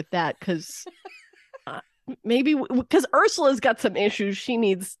okay with that because uh, maybe because Ursula's got some issues. She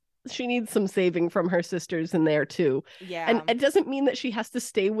needs some saving from her sisters in there too, and Yeah. it doesn't mean that she has to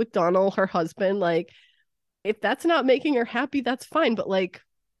stay with Donald, her husband. Like if that's not making her happy, that's fine. But like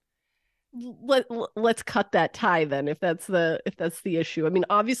let's cut that tie then if that's the issue. I mean,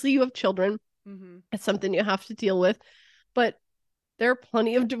 obviously you have children. Mm-hmm. It's something you have to deal with, but there are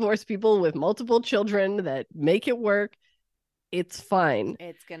plenty of divorced people with multiple children that make it work. It's fine.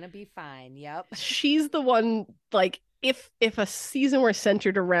 It's gonna be fine. Yep. She's the one, like if a season were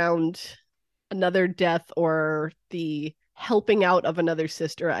centered around another death or the helping out of another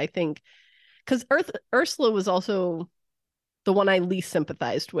sister, I think because Ursula was also the one I least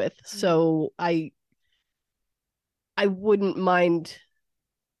sympathized with. Mm-hmm. So I wouldn't mind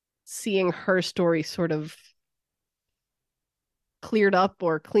seeing her story sort of cleared up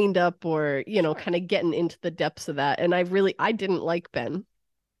or cleaned up or, Sure. kind of getting into the depths of that. And I didn't like Ben.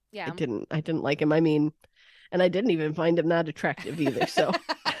 Yeah. I didn't like him. I mean, and I didn't even find him that attractive either. So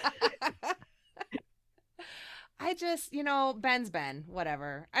I just, Ben's Ben,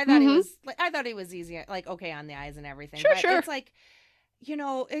 whatever. mm-hmm. I thought he was easy, like okay on the eyes and everything. Sure, But sure. it's like,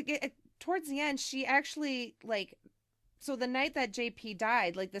 towards the end, she actually like, so the night that JP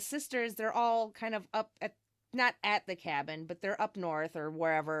died, like the sisters, they're all kind of up at, not at the cabin, but they're up north or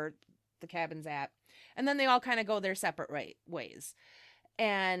wherever the cabin's at. And then they all kind of go their separate ways.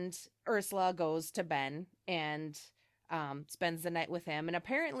 And Ursula goes to Ben and spends the night with him. And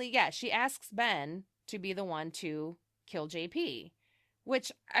apparently, yeah, she asks Ben to be the one to kill JP,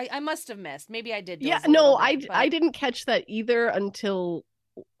 which I must have missed. Maybe I did Yeah, doze a no, little bit, I but didn't catch that either until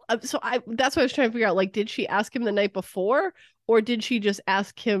so I that's what I was trying to figure out. Like, did she ask him the night before, or did she just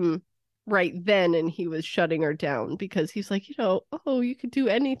ask him right then and he was shutting her down because he's like, oh, you could do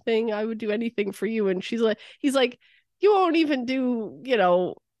anything. I would do anything for you. And he's like, you won't even do,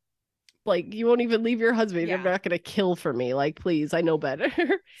 like you won't even leave your husband. You're yeah. not gonna kill for me. Like, please, I know better.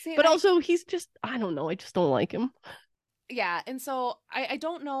 See, But also he's just, I don't know. I just don't like him. yeah, and so I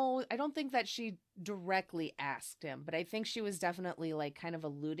don't know. I don't think that she directly asked him, but I think she was definitely like kind of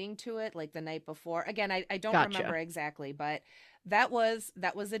alluding to it like the night before. Again, I don't Gotcha. remember exactly, but that was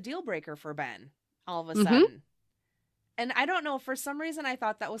a deal breaker for Ben all of a Mm-hmm. sudden. And I don't know, for some reason I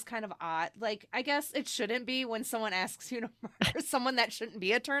thought that was kind of odd. Like, I guess it shouldn't be when someone asks you to murder someone, that shouldn't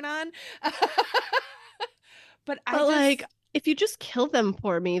be a turn on. But like, if you just kill them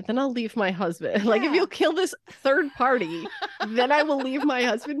for me, then I'll leave my husband. Like, if Yeah. you'll kill this third party, then I will leave my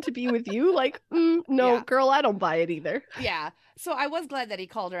husband to be with you. Like, no, Yeah. girl, I don't buy it either. Yeah. So I was glad that he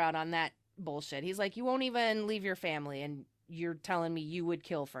called her out on that bullshit. He's like, you won't even leave your family and you're telling me you would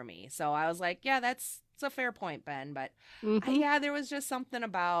kill for me. So I was like, yeah, that's a fair point, Ben. But Mhm. yeah, there was just something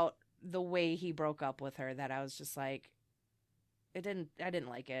about the way he broke up with her that I was just like, I didn't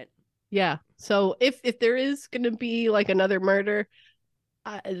like it. Yeah. So if there is going to be like another murder,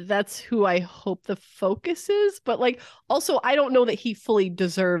 that's who I hope the focus is. But like, also, I don't know that he fully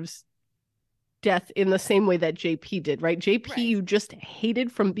deserves death in the same way that JP did, right? JP, Right. you just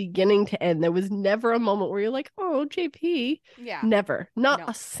hated from beginning to end. There was never a moment where you're like, oh, JP. Yeah. Never. Not No.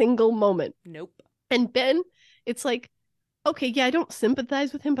 a single moment. Nope. And Ben, it's like, okay, yeah, I don't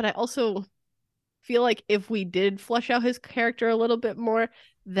sympathize with him, but I also feel like if we did flesh out his character a little bit more,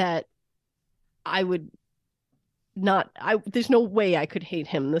 that I would not, there's no way I could hate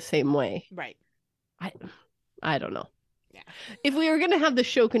him the same way. Right. I don't know. Yeah. If we were going to have the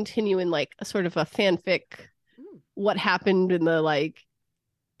show continue in like a sort of a fanfic, what happened in the like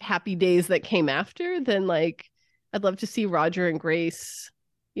happy days that came after, then like I'd love to see Roger and Grace,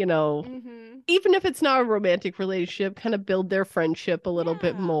 even if it's not a romantic relationship, kind of build their friendship a little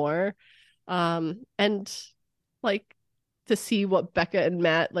bit more. And like to see what Becca and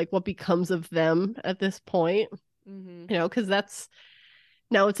Matt, like what becomes of them at this point, because that's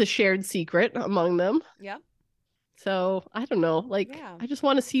now it's a shared secret among them. Yeah. So I don't know, like I just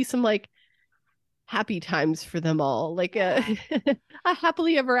want to see some like happy times for them all, like a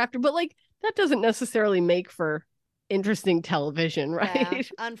happily ever after. But like that doesn't necessarily make for interesting television, right? Yeah,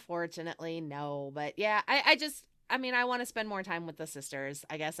 unfortunately, no. But yeah, I mean, I want to spend more time with the sisters.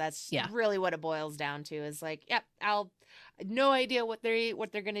 I guess that's really what it boils down to. Is like, yep, no idea what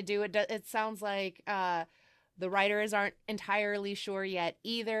they're gonna do. It sounds like the writers aren't entirely sure yet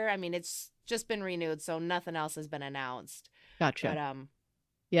either. I mean, it's just been renewed, so nothing else has been announced. Gotcha. But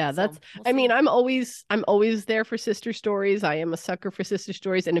yeah, that's. I mean, I'm always there for sister stories. I am a sucker for sister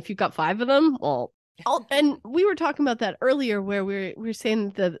stories, and if you've got 5 of them, well. And we were talking about that earlier, where we were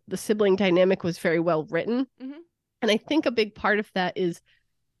saying the sibling dynamic was very well written, and I think a big part of that is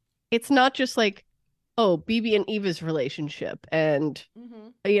it's not just like, oh, BB and Eva's relationship, and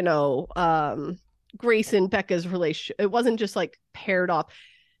Grace and Becca's relationship. It wasn't just like paired off.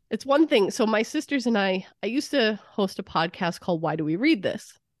 It's one thing. So my sisters and I used to host a podcast called Why Do We Read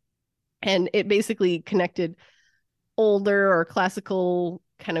This? And it basically connected older or classical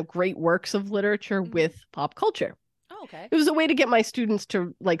kind of great works of literature with pop culture. Oh, okay. It was a way to get my students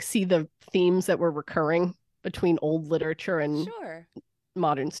to like see the themes that were recurring between old literature and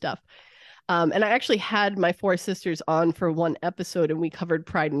modern stuff. And I actually had my 4 sisters on for one episode, and we covered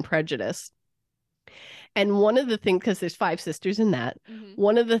Pride and Prejudice. And one of the things, because there's 5 sisters in that,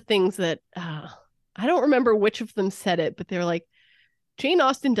 one of the things that I don't remember which of them said it, but they're like, Jane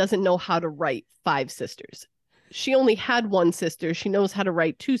Austen doesn't know how to write 5 sisters. She only had 1 sister. She knows how to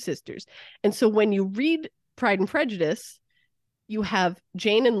write 2 sisters. And so when you read Pride and Prejudice, you have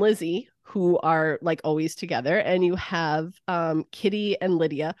Jane and Lizzie, who are like always together, and you have Kitty and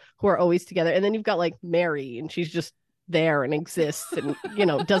Lydia who are always together, and then you've got like Mary, and she's just there and exists and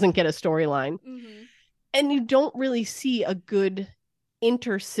doesn't get a storyline. Mm-hmm. And you don't really see a good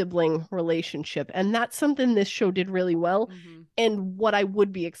inter-sibling relationship, and that's something this show did really well. Mm-hmm. And what I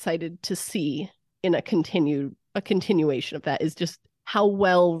would be excited to see in a continuation of that is just how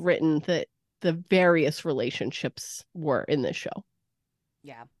well written the various relationships were in this show.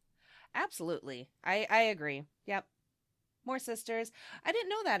 Yeah, absolutely. I agree. Yep. More sisters. I didn't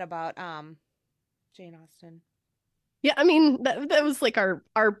know that about Jane Austen. Yeah, I mean that was like our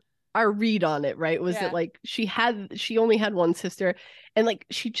read on it, right? Was Yeah. that like she only had one sister, and like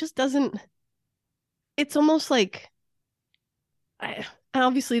she just doesn't. It's almost like,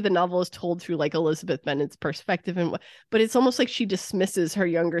 obviously the novel is told through like Elizabeth Bennet's perspective, but it's almost like she dismisses her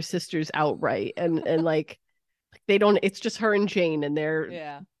younger sisters outright, and like they don't. It's just her and Jane,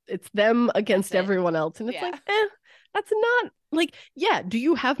 and it's them against everyone else, and it's like, that's not like, yeah. Do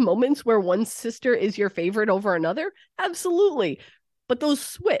you have moments where one sister is your favorite over another? Absolutely. But those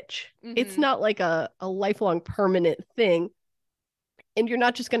switch. Mm-hmm. It's not like a lifelong permanent thing. And you're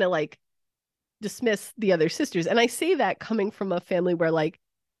not just going to like dismiss the other sisters. And I say that coming from a family where like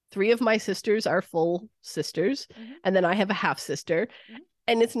 3 of my sisters are full sisters, mm-hmm. and then I have a half sister, mm-hmm.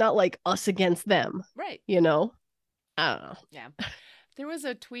 and it's not like us against them. Right. I don't know. Yeah. There was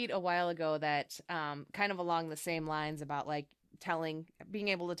a tweet a while ago that kind of along the same lines about like being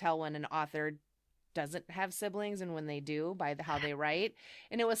able to tell when an author doesn't have siblings and when they do by how they write.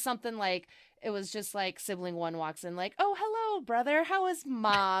 And it was something like, it was just like sibling 1 walks in like, oh, hello, brother. How is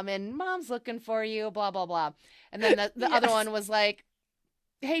mom? And mom's looking for you, blah, blah, blah. And then the yes. other one was like,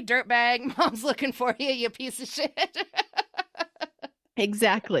 hey, dirtbag, mom's looking for you, you piece of shit.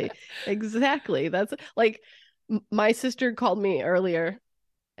 Exactly. That's like, my sister called me earlier,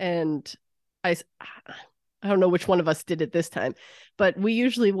 and I don't know which one of us did it this time, but we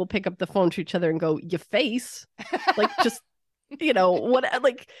usually will pick up the phone to each other and go, "You face," like just what,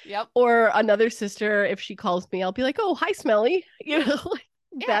 like, yep. Or another sister, if she calls me, I'll be like, "Oh, hi, Smelly," like,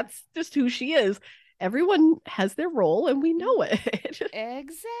 yeah. That's just who she is. Everyone has their role, and we know it.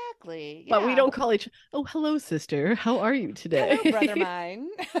 Exactly. Yeah. But we don't call each. Oh, hello, sister. How are you today? Hello, brother mine.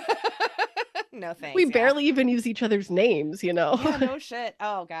 No thanks. We barely even use each other's names, Yeah, no shit.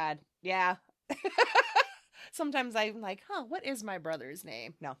 Oh God. Yeah. Sometimes I'm like, what is my brother's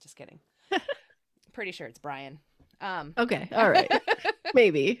name? No, just kidding. Pretty sure it's Brian. Okay. All right.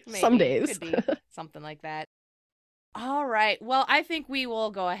 Maybe. Some days. Could be something like that. All right. Well, I think we will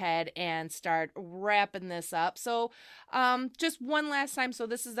go ahead and start wrapping this up. So just one last time. So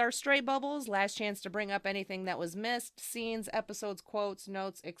this is our Stray Bubbles. Last chance to bring up anything that was missed. Scenes, episodes, quotes,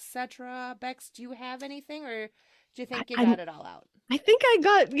 notes, etc. Bex, do you have anything, or do you think you got it all out? I think I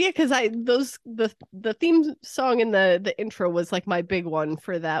got, because the theme song and the intro was like my big one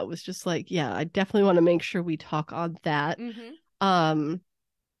for that. Was just like, yeah, I definitely want to make sure we talk on that. Mm-hmm.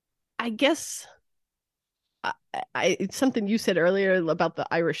 I guess it's something you said earlier about the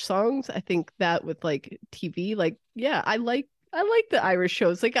Irish songs. I think that with like TV, like, yeah, I like the Irish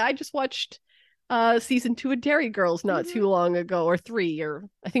shows. Like, I just watched season 2 of Derry Girls not too long ago, or 3, or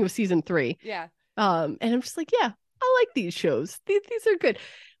I think it was season 3. Yeah. And I'm just like, yeah, I like these shows. These are good.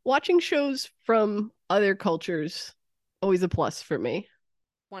 Watching shows from other cultures, always a plus for me.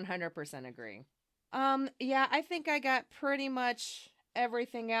 100% agree. Yeah, I think I got pretty much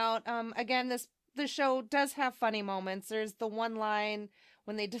everything out. Again, the show does have funny moments. There's the one line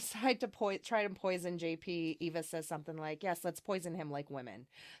when they decide to try to poison JP. Eva says something like, "Yes, let's poison him like women."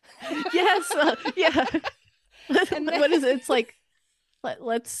 Yes, yeah. What is it? It's like,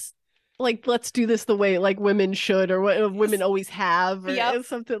 let's do this the way like women should, or what women always have, or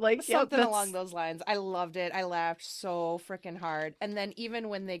something like along those lines. I loved it. I laughed so freaking hard. And then even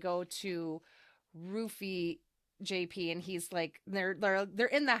when they go to roofie JP, and he's like, they're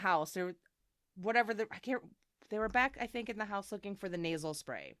in the house. They were back, I think, in the house looking for the nasal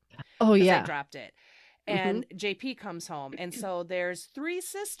spray. Oh yeah, they dropped it. And JP comes home, and so there's 3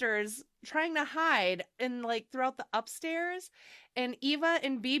 sisters trying to hide in like throughout the upstairs, and Eva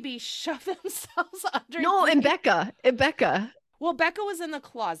and BB shove themselves under. No, and Becca. Well, Becca was in the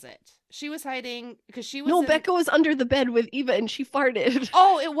closet. She was hiding because she was. No, Becca was under the bed with Eva, and she farted.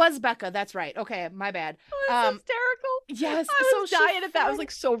 Oh, it was Becca. That's right. Okay, my bad. Oh, it's hysterical. Yes, I was dying at that. I was like,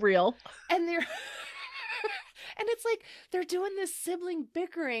 so real. And they're. And it's like they're doing this sibling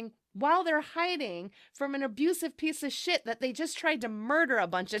bickering while they're hiding from an abusive piece of shit that they just tried to murder a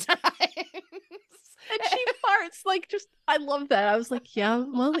bunch of times. And she farts like, just, I love that. I was like, yeah,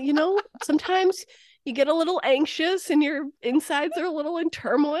 well, sometimes you get a little anxious and your insides are a little in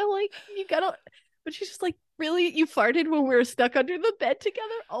turmoil. Like you gotta, but she's just like, really? You farted when we were stuck under the bed together?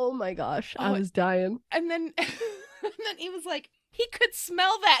 Oh my gosh, I was dying. And then, and then he was like, he could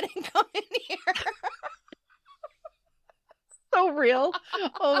smell that and come in here. So real.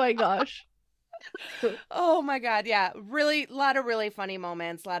 Oh my gosh. Oh my God. Yeah. Really, a lot of really funny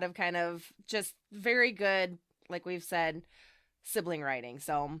moments, a lot of kind of just very good, like we've said, sibling writing.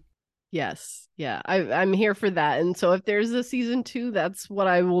 So, Yes. Yeah. I'm here for that. And so if there's a season 2, that's what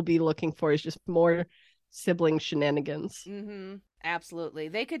I will be looking for, is just more sibling shenanigans. Absolutely.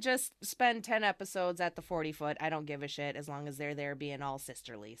 They could just spend 10 episodes at the 40-foot. I don't give a shit as long as they're there being all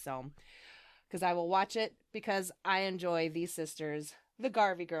sisterly. So, because I will watch it because I enjoy these sisters, the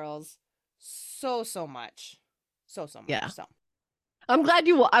Garvey girls, so much. So much. Yeah. So I'm glad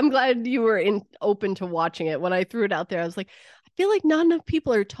you were open to watching it. When I threw it out there, I was like, I feel like not enough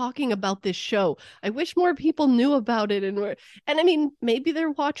people are talking about this show. I wish more people knew about it, and I mean, maybe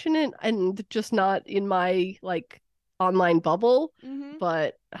they're watching it and just not in my like online bubble,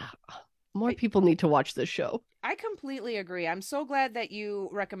 but more people need to watch this show. I completely agree. I'm so glad that you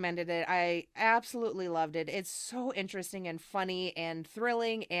recommended it. I absolutely loved it. It's so interesting and funny and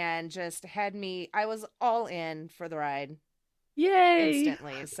thrilling, and just had me, I was all in for the ride. Yay.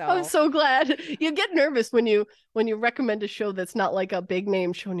 Instantly. So I'm so glad. You get nervous when you recommend a show that's not like a big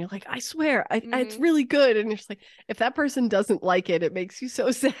name show, and you're like, I swear it's really good, and you're just like, if that person doesn't like it, it makes you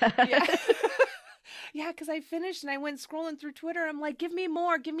so sad. Yeah. Yeah, because I finished and I went scrolling through Twitter. I'm like, give me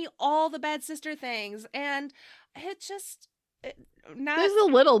more, give me all the Bad Sister things. And it just not there's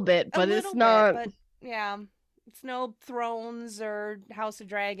a little bit, but it's not. But yeah, it's no Thrones or House of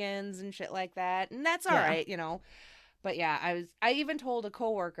Dragons and shit like that, and that's all right, you know. But yeah, I even told a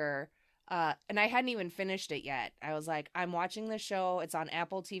coworker, and I hadn't even finished it yet. I was like, I'm watching this show. It's on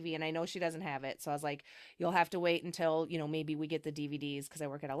Apple TV, and I know she doesn't have it, so I was like, you'll have to wait until, you know, maybe we get the DVDs because I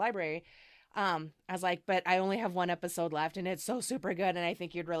work at a library. I was like, but I only have one episode left, and it's so super good, and I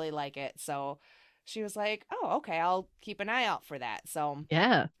think you'd really like it. So she was like, oh, okay, I'll keep an eye out for that. So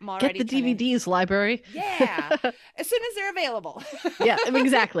yeah, get the DVDs, library. Yeah, as soon as they're available. Yeah,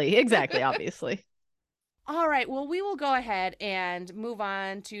 exactly, obviously. All right, well, we will go ahead and move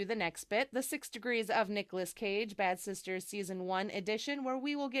on to the next bit, the 6 Degrees of Nicolas Cage, Bad Sisters Season 1 edition, where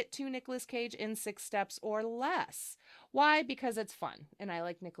we will get to Nicolas Cage in 6 steps or less. Why? Because it's fun, and I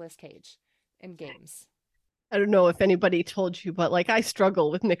like Nicolas Cage in games. I don't know if anybody told you, but like, I struggle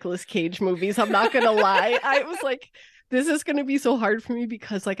with Nicolas Cage movies. I'm not going to lie. I was like, this is going to be so hard for me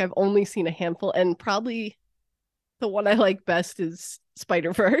because like I've only seen a handful, and probably the one I like best is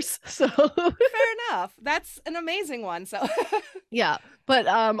Spider-Verse. So fair enough. That's an amazing one. So yeah, but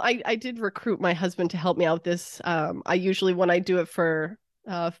I did recruit my husband to help me out this. I usually, when I do it for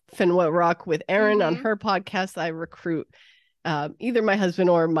Finwa Rock with Erin on her podcast, I recruit either my husband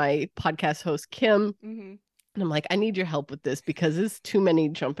or my podcast host Kim. And I'm like, I need your help with this because there's too many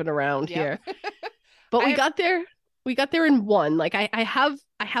jumping around here. But we got there in one. Like I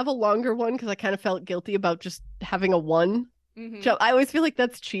have a longer one because I kind of felt guilty about just having a one jump. I always feel like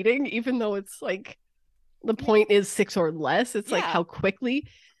that's cheating, even though it's like the point is 6 or less. It's like how quickly.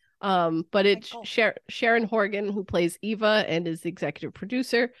 But it's Sharon Horgan, who plays Eva and is the executive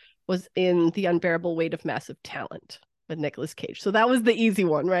producer, was in The Unbearable Weight of Massive Talent with Nicolas Cage. So that was the easy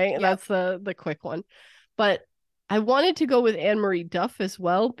one, right? Yep. That's the quick one. But I wanted to go with Anne-Marie Duff as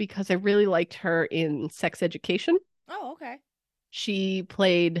well because I really liked her in Sex Education. Oh, okay. She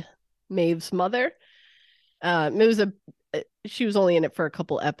played Maeve's mother. She was only in it for a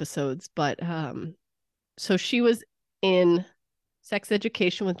couple episodes, but so she was in Sex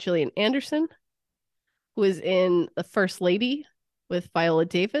Education with Gillian Anderson, who is in The First Lady with Viola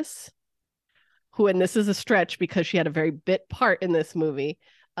Davis, who, and this is a stretch because she had a very bit part in this movie,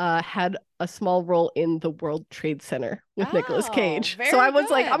 had a small role in the World Trade Center with Nicolas Cage. So I was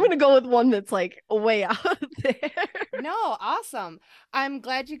like, I'm going to go with one that's like way out there. No, awesome. I'm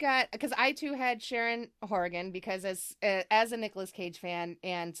glad you got, because I too had Sharon Horgan, because as a Nicolas Cage fan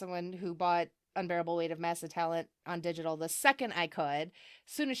and someone who bought Unbearable Weight of Massive Talent on digital the second I could,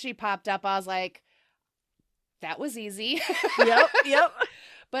 as soon as she popped up, I was like, that was easy. Yep.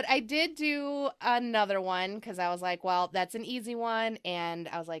 But I did do another one because I was like, well, that's an easy one. And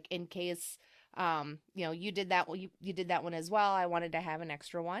I was like, in case, you did that, you did that one as well, I wanted to have an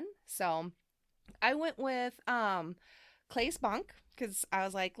extra one. So I went with Claes Bunk because I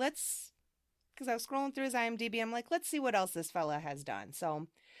was like, because I was scrolling through his IMDb. I'm like, let's see what else this fella has done. So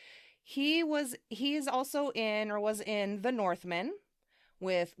he is also in, or was in, The Northman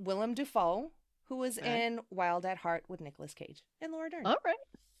with Willem Dafoe, who was in Wild at Heart with Nicolas Cage and Laura Dern. All right.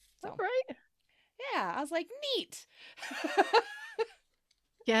 Yeah, I was like, neat.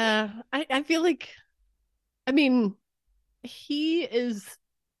 Yeah, I feel like, I mean, he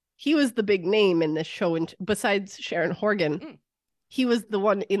was the big name in this show, and besides Sharon Horgan, Mm. he was the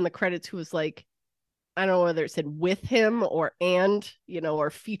one in the credits who was like, I don't know whether it said with him or or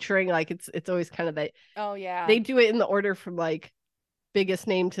featuring. Like it's always kind of that Oh yeah. they do it in the order from like biggest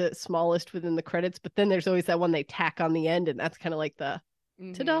name to smallest within the credits, but then there's always that one they tack on the end, and that's kind of like the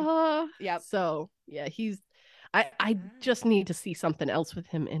Mm-hmm. ta-da. Yep. So yeah, I Ah. just need to see something else with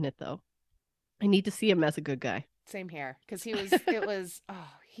him in it though. I need to see him as a good guy. Same here, because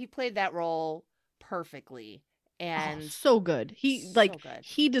he played that role perfectly, Oh, and so good. so good.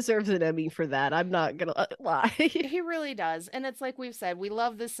 He deserves an Emmy for that. I'm not gonna lie. He really does. And it's like we've said, we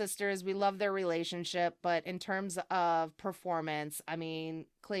love the sisters, we love their relationship, but in terms of performance, I mean,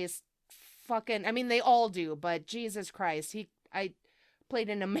 Clay's fucking, I mean, they all do, but Jesus Christ, I played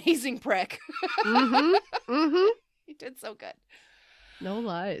an amazing prick. Mm-hmm. Mm-hmm. He did so good. No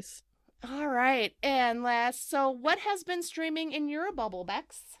lies. All right. And last, so what has been streaming in your bubble,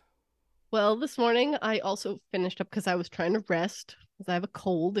 Bex? Well, this morning I also finished up because I was trying to rest because I have a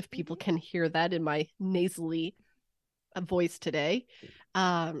cold, if people Mm-hmm. can hear that in my nasally voice today.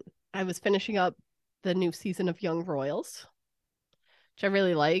 Um, I was finishing up the new season of Young Royals, which I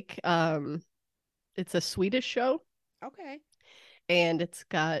really like. It's a Swedish show, Okay. and it's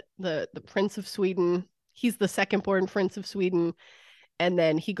got the Prince of Sweden. He's the second born Prince of Sweden, and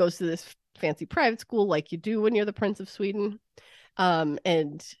then he goes to this fancy private school like you do when you're the Prince of Sweden,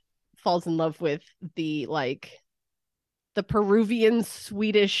 and falls in love with the Peruvian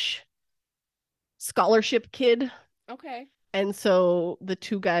Swedish scholarship kid. Okay. And so the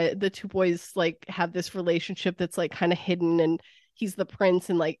two boys like have this relationship that's like kind of hidden, and he's the prince,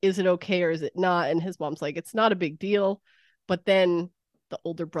 and like, is it okay or is it not? And his mom's like, it's not a big deal. But then the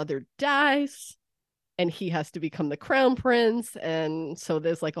older brother dies and he has to become the crown prince. And so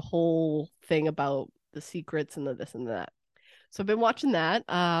there's like a whole thing about the secrets and the this and that. So I've been watching that.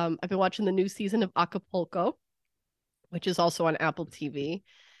 I've been watching the new season of Acapulco, which is also on Apple TV.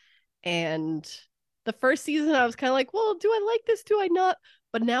 And the first season, I was kind of like, well, do I like this? Do I not?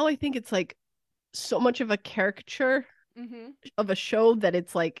 But now I think it's like so much of a caricature Mm-hmm. of a show that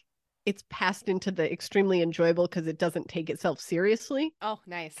it's like it's passed into the extremely enjoyable because it doesn't take itself seriously Oh,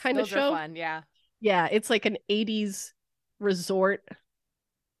 nice. kind of Those are show. fun. Yeah. Yeah, it's like an 80s resort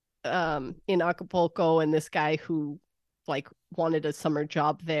in Acapulco, and this guy who like wanted a summer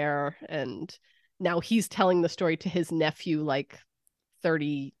job there, and now he's telling the story to his nephew like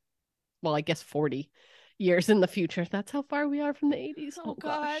 30, well, I guess 40 years in the future. That's how far we are from the 80s. Oh Oh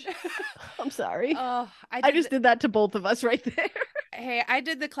God. gosh. I'm sorry. Oh, I just did that to both of us right there. hey, I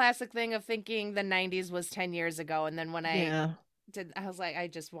did the classic thing of thinking the 90s was 10 years ago, and then when Yeah. I was like, I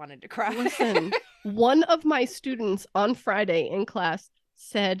just wanted to cry. Listen, one of my students on Friday in class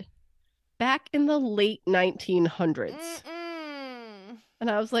said back in the late 1900s. Mm-mm.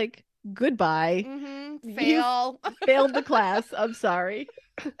 And I was like, goodbye. Mm-hmm. You Fail. failed the class. I'm sorry.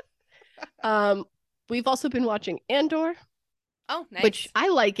 Um, we've also been watching Andor, Oh, which nice. I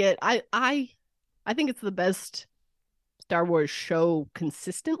like it. I think it's the best Star Wars show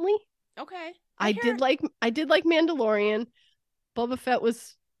consistently. Okay. I hear I did like Mandalorian. Boba Fett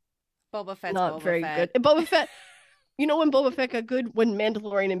was Boba Fett's not Boba very Fett. good. And Boba Fett, you know when Boba Fett got good? When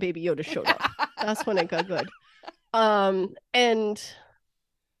Mandalorian and Baby Yoda showed up. That's when it got good. And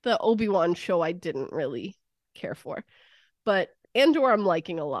the Obi-Wan show I didn't really care for. But Andor I'm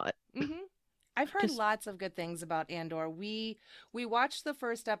liking a lot. Mm-hmm. I've heard Just lots of good things about Andor. We watched the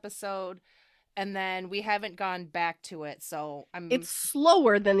first episode and then we haven't gone back to it. So I'm it's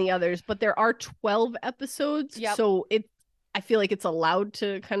slower than the others, but there are 12 episodes, Yep. so I feel like it's allowed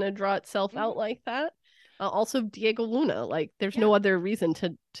to kind of draw itself out Mhm. like that. Also Diego Luna, like there's Yeah. no other reason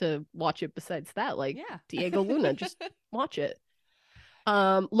to watch it besides that. Like Yeah. Diego Luna, just watch it.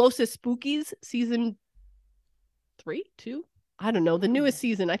 Los Spookies season 3, 2. I don't know. The newest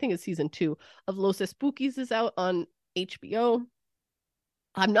season, I think it's season 2 of Los Spookies is out on HBO.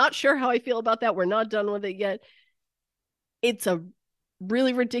 I'm not sure how I feel about that. We're not done with it yet. It's a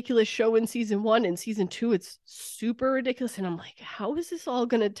really ridiculous show in season 1, and season 2 it's super ridiculous, and I'm like, how is this all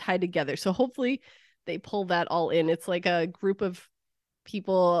going to tie together? So hopefully they pull that all in. It's like a group of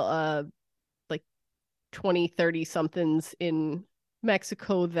people, like 20, 30 somethings in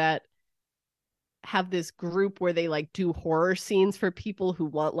Mexico that have this group where they like do horror scenes for people who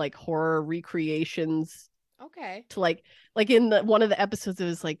want like horror recreations Okay. to like in the one of the episodes it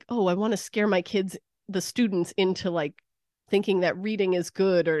was like, oh, I want to scare my kids, the students, into like thinking that reading is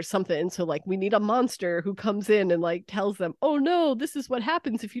good or something. And so like we need a monster who comes in and like tells them, oh no, this is what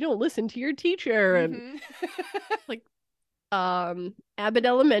happens if you don't listen to your teacher. And like Abbott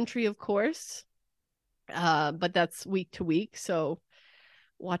Elementary, of course. But that's week to week. So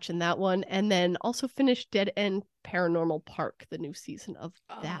watching that one. And then also finished Dead End Paranormal Park, the new season of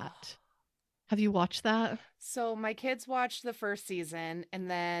that. Have you watched that? So my kids watched the first season,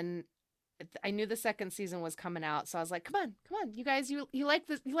 and then I knew the second season was coming out, so I was like, come on, you guys, you like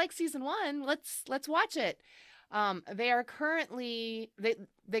this, you like season one, let's watch it. They are currently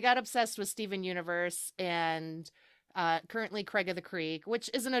they got obsessed with Steven Universe and currently Craig of the Creek, which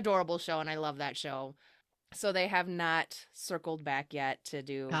is an adorable show, and I love that show. So they have not circled back yet to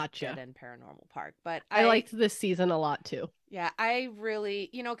do Dead End Paranormal Park. But I liked this season a lot too. Yeah, I really,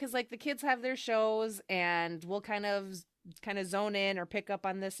 because like the kids have their shows and we'll kind of zone in or pick up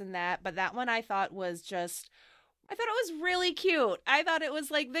on this and that. But that one I thought it was really cute. I thought it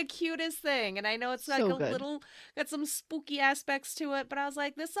was like the cutest thing. And I know it's like got some spooky aspects to it, but I was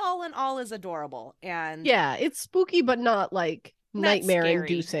like, this all in all is adorable. And yeah, it's spooky, but not like nightmare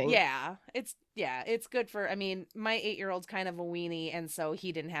inducing. Yeah, it's good for, I mean, my 8-year-old's kind of a weenie, and so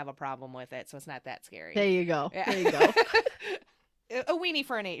he didn't have a problem with it, so it's not that scary. There you go. Yeah. There you go. A weenie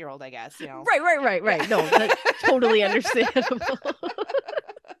for an 8-year-old, I guess, Right. Yeah. No, that's totally understandable.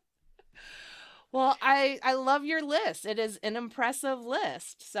 Well, I love your list. It is an impressive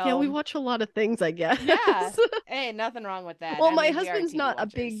list. So yeah, we watch a lot of things, I guess. Yeah. Hey, nothing wrong with that. Well, my husband's not a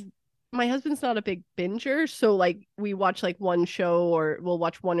big binger, so like we watch like one show or we'll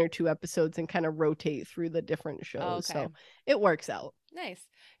watch 1 or 2 episodes and kind of rotate through the different shows. Okay. So it works out. Nice.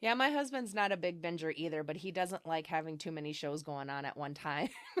 Yeah, my husband's not a big binger either, but he doesn't like having too many shows going on at one time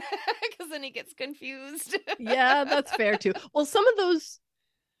because then he gets confused. Yeah, that's fair too. Well, some of those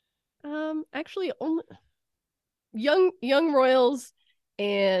actually only Young Royals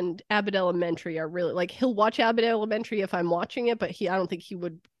and Abbott Elementary are really like, he'll watch Abbott Elementary if I'm watching it, but I don't think he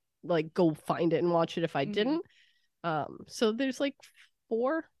would like go find it and watch it if I didn't. So there's like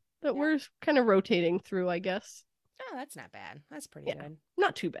 4 that we're kind of rotating through, I guess. Oh, that's not bad. That's pretty good.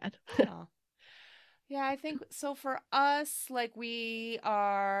 Not too bad. Oh. Yeah, I think so. For us, like we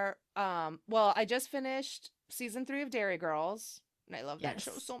are well, I just finished season 3 of Derry Girls, and I love that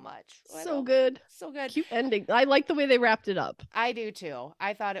show so much. So good. Cute ending. I like the way they wrapped it up. I do too.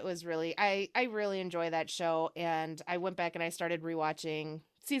 I thought it was really, I really enjoy that show, and I went back and I started rewatching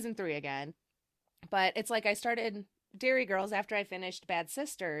season 3 again. But it's like I started Derry Girls after I finished Bad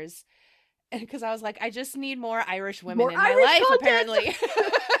Sisters, because I was like, I just need more Irish women in my life, apparently.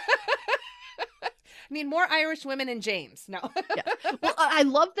 I need more Irish women in James. No. Yeah. Well, I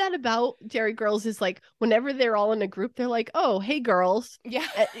love that about Derry Girls is like whenever they're all in a group, they're like, oh, hey, girls. Yeah.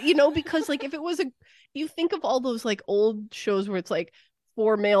 Because like if it was you think of all those like old shows where it's like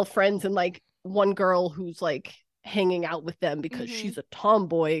 4 male friends and like one girl who's like hanging out with them because she's a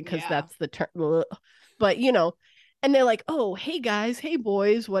tomboy, because that's the term. But, and they're like, oh, hey, guys, hey,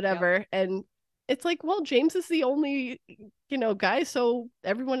 boys, whatever. Yep. And it's like, well, James is the only, guy. So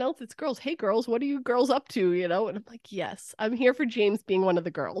everyone else, it's girls. Hey, girls, what are you girls up to? And I'm like, yes, I'm here for James being one of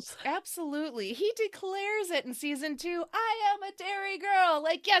the girls. Absolutely. He declares it in season 2. I am a Derry girl.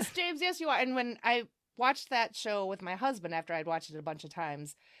 Like, yes, James, yes, you are. And when I watched that show with my husband after I'd watched it a bunch of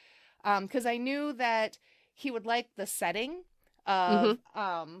times, because I knew that he would like the setting of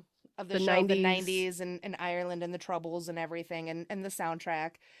the show, 90s. The 90s and Ireland and the Troubles and everything and the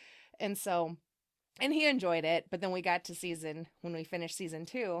soundtrack. And so, and he enjoyed it. But then we got to when we finished season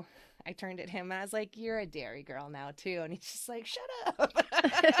 2, I turned at him and I was like, you're a Derry girl now too. And he's just like, shut up.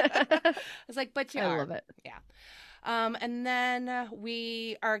 I was like, but you are. I love it. Yeah. And then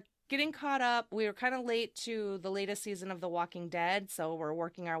we are getting caught up. We were kind of late to the latest season of The Walking Dead. So we're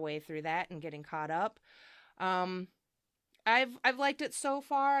working our way through that and getting caught up. I've liked it so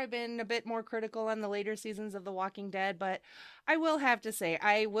far. I've been a bit more critical on the later seasons of The Walking Dead, but I will have to say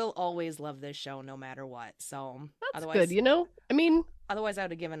I will always love this show no matter what. So that's good, I mean, otherwise I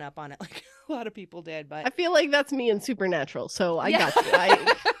would have given up on it like a lot of people did. But I feel like that's me in Supernatural, so I got you.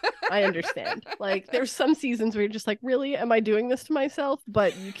 I understand. Like there's some seasons where you're just like, really, am I doing this to myself?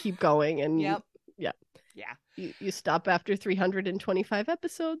 But you keep going, and yeah. You stop after 325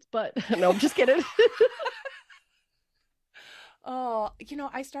 episodes, but no, I'm just kidding. Oh,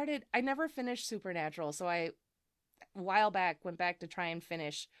 I never finished Supernatural, so a while back went back to try and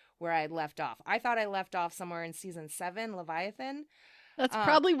finish where I left off. I thought I left off somewhere in season 7, Leviathan. That's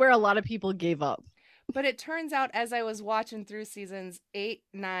probably where a lot of people gave up. But it turns out as I was watching through seasons 8,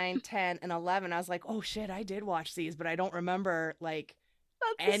 9, 10, and 11, I was like, oh shit, I did watch these, but I don't remember like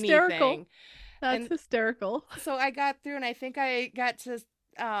anything. Hysterical. That's hysterical. So I got through, and I think I got to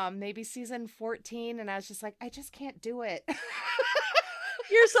maybe season 14, and I was just like, I just can't do it.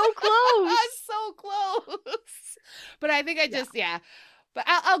 You're so close. I'm so close. But I think I just yeah. But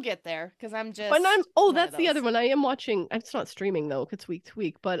I'll get there because I'm just. But that's the other one. I am watching. It's not streaming though. It's week to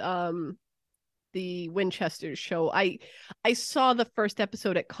week. But the Winchesters show. I saw the first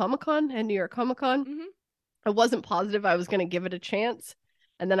episode at Comic-Con and New York Comic-Con. Mm-hmm. I wasn't positive I was going to give it a chance,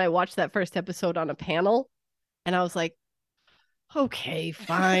 and then I watched that first episode on a panel, and I was like, okay,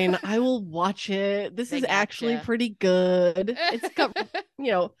 fine, I will watch it. This is actually pretty good. It's got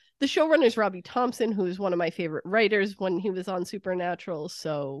the showrunner's Robbie Thompson, who's one of my favorite writers when he was on Supernatural.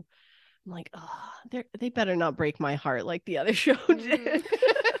 So I'm like, oh, they better not break my heart like the other show did.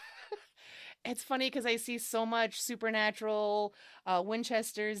 It's funny because I see so much Supernatural,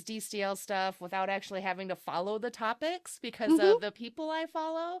 Winchester's, DCL stuff without actually having to follow the topics because of the people I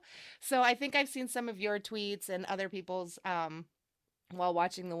follow. So I think I've seen some of your tweets and other people's while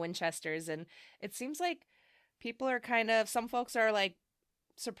watching the Winchesters, and it seems like people are some folks are like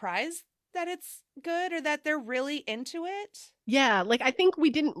surprised that it's good or that they're really into it. Yeah, like I think we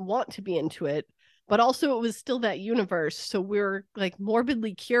didn't want to be into it, but also it was still that universe, so we're like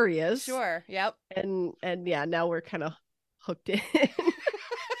morbidly curious. Sure. Yep. And yeah, now we're kind of hooked in.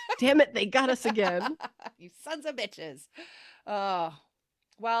 Damn it, they got us again. You sons of bitches. Oh,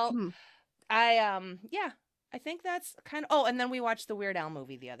 well, I think that's kind of. Oh, and then we watched the Weird Al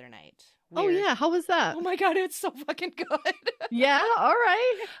movie the other night. Oh yeah, how was that? Oh my god, it's so fucking good. Yeah, all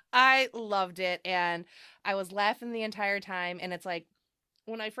right. I loved it, and I was laughing the entire time. And it's like,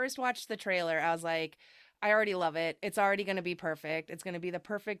 when I first watched the trailer, I was like, I already love it. It's already going to be perfect. It's going to be the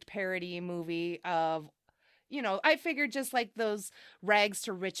perfect parody movie of, I figured just like those rags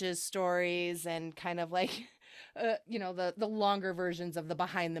to riches stories and kind of like, the longer versions of the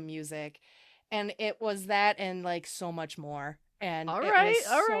behind the music. And it was that and like so much more. And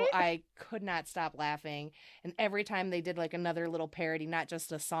I could not stop laughing. And every time they did like another little parody, not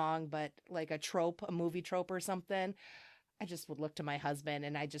just a song, but like a movie trope or something, I just would look to my husband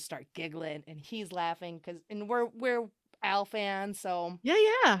and I just start giggling and he's laughing and we're Al fans. So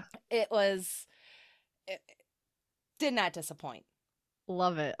yeah, it did not disappoint.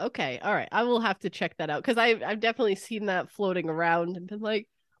 Love it. Okay. All right. I will have to check that out because I've definitely seen that floating around and been like,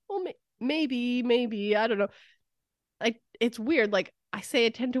 well, maybe, I don't know. It's weird. Like I say, I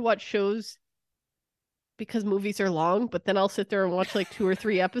tend to watch shows because movies are long, but then I'll sit there and watch like 2 or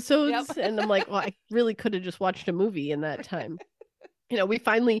 3 episodes. And I'm like, well, I really could have just watched a movie in that time. We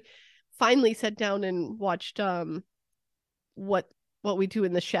finally sat down and watched what we do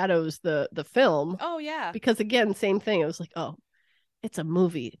in the shadows, the film. Oh yeah. Because again, same thing. I was like, oh, it's a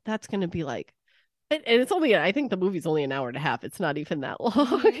movie. That's gonna be like, and it's only, I think the movie's only an hour and a half. It's not even that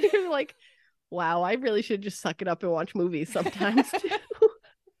long. You're like, wow, I really should just suck it up and watch movies sometimes too.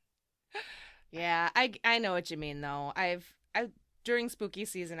 Yeah, I know what you mean though. I during spooky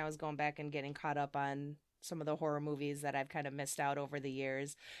season I was going back and getting caught up on some of the horror movies that I've kind of missed out over the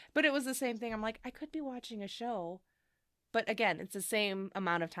years. But it was the same thing. I'm like, I could be watching a show. But again, it's the same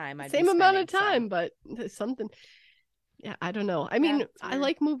amount of time. But something. Yeah, I don't know. I mean, I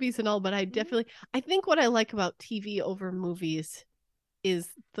like movies and all, but I think what I like about TV over movies is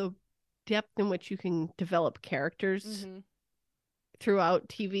the depth in which you can develop characters throughout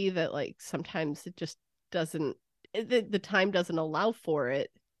TV that like sometimes it just doesn't, the time doesn't allow for it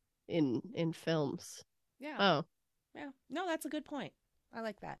in films. Yeah. Oh. Yeah. No, that's a good point. I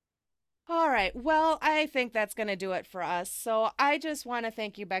like that. All right. Well, I think that's going to do it for us. So I just want to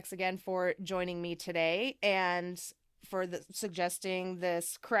thank you, Bex, again for joining me today and for suggesting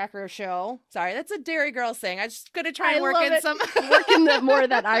this cracker show. Sorry, that's a Dairy Girls thing. I'm just going to try and work in more of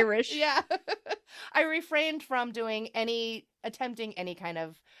that Irish. Yeah. I refrained from attempting any kind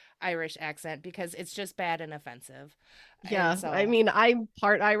of Irish accent because it's just bad and offensive. Yeah, so... I mean, I'm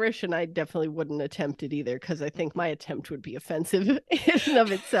part Irish and I definitely wouldn't attempt it either because I think my attempt would be offensive in and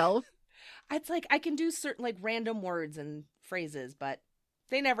of itself. It's like I can do certain like random words and phrases, but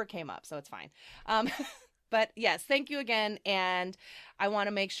they never came up, so it's fine. But yes, thank you again. And I want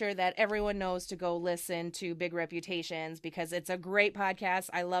to make sure that everyone knows to go listen to Big Reputations because it's a great podcast.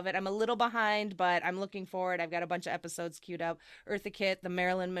 I love it. I'm a little behind, but I'm looking forward. I've got a bunch of episodes queued up. Eartha Kitt, the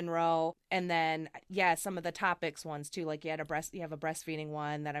Marilyn Monroe, and then, yeah, some of the topics ones too. Like you have a breastfeeding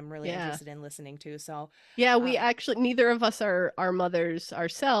one that I'm really interested in listening to. So yeah, we actually, neither of us are mothers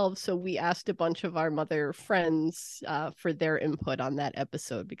ourselves. So we asked a bunch of our mother friends for their input on that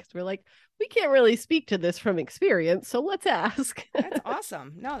episode because we're like, we can't really speak to this from experience, so let's ask. That's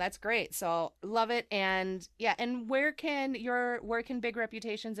Awesome. No, that's great. So love it. And yeah, and where can Big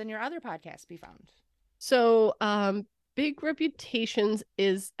Reputations and your other podcasts be found? So Big Reputations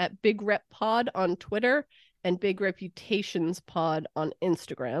is at Big Rep Pod on Twitter and Big Reputations Pod on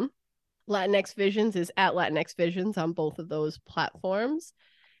Instagram. Latinx Visions is at Latinx Visions on both of those platforms.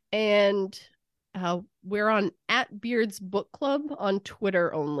 And we're on at Beards Book Club on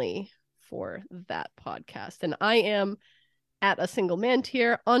Twitter only for that podcast. And I am at A Single Man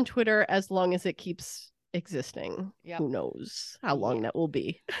Tier on Twitter as long as it keeps existing. Yep. Who knows how long that will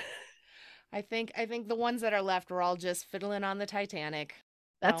be. I think the ones that are left are all just fiddling on the Titanic.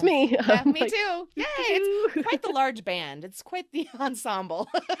 That's me. Yeah, me too. Yay! It's quite the large band. It's quite the ensemble.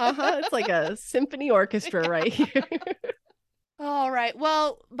 It's like a symphony orchestra right here. All right.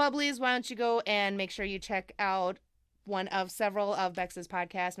 Well, Bubblies, why don't you go and make sure you check out one of several of Bex's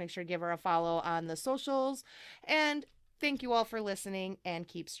podcasts. Make sure to give her a follow on the socials. And thank you all for listening, and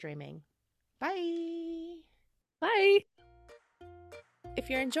keep streaming. Bye. Bye. If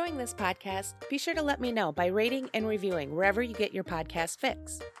you're enjoying this podcast, be sure to let me know by rating and reviewing wherever you get your podcast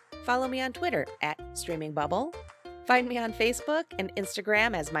fix. Follow me on Twitter at StreamingBubble. Find me on Facebook and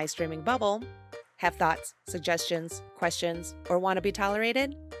Instagram as MyStreamingBubble. Have thoughts, suggestions, questions, or want to be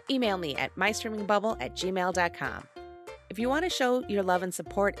tolerated? Email me at mystreamingbubble@gmail.com. If you want to show your love and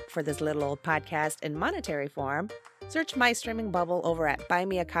support for this little old podcast in monetary form, search My Streaming Bubble over at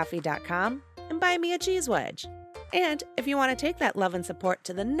buymeacoffee.com and buy me a cheese wedge. And if you want to take that love and support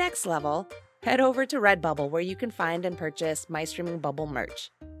to the next level, head over to Redbubble, where you can find and purchase My Streaming Bubble merch.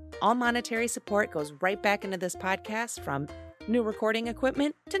 All monetary support goes right back into this podcast, from new recording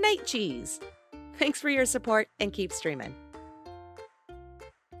equipment to night cheese. Thanks for your support, and keep streaming.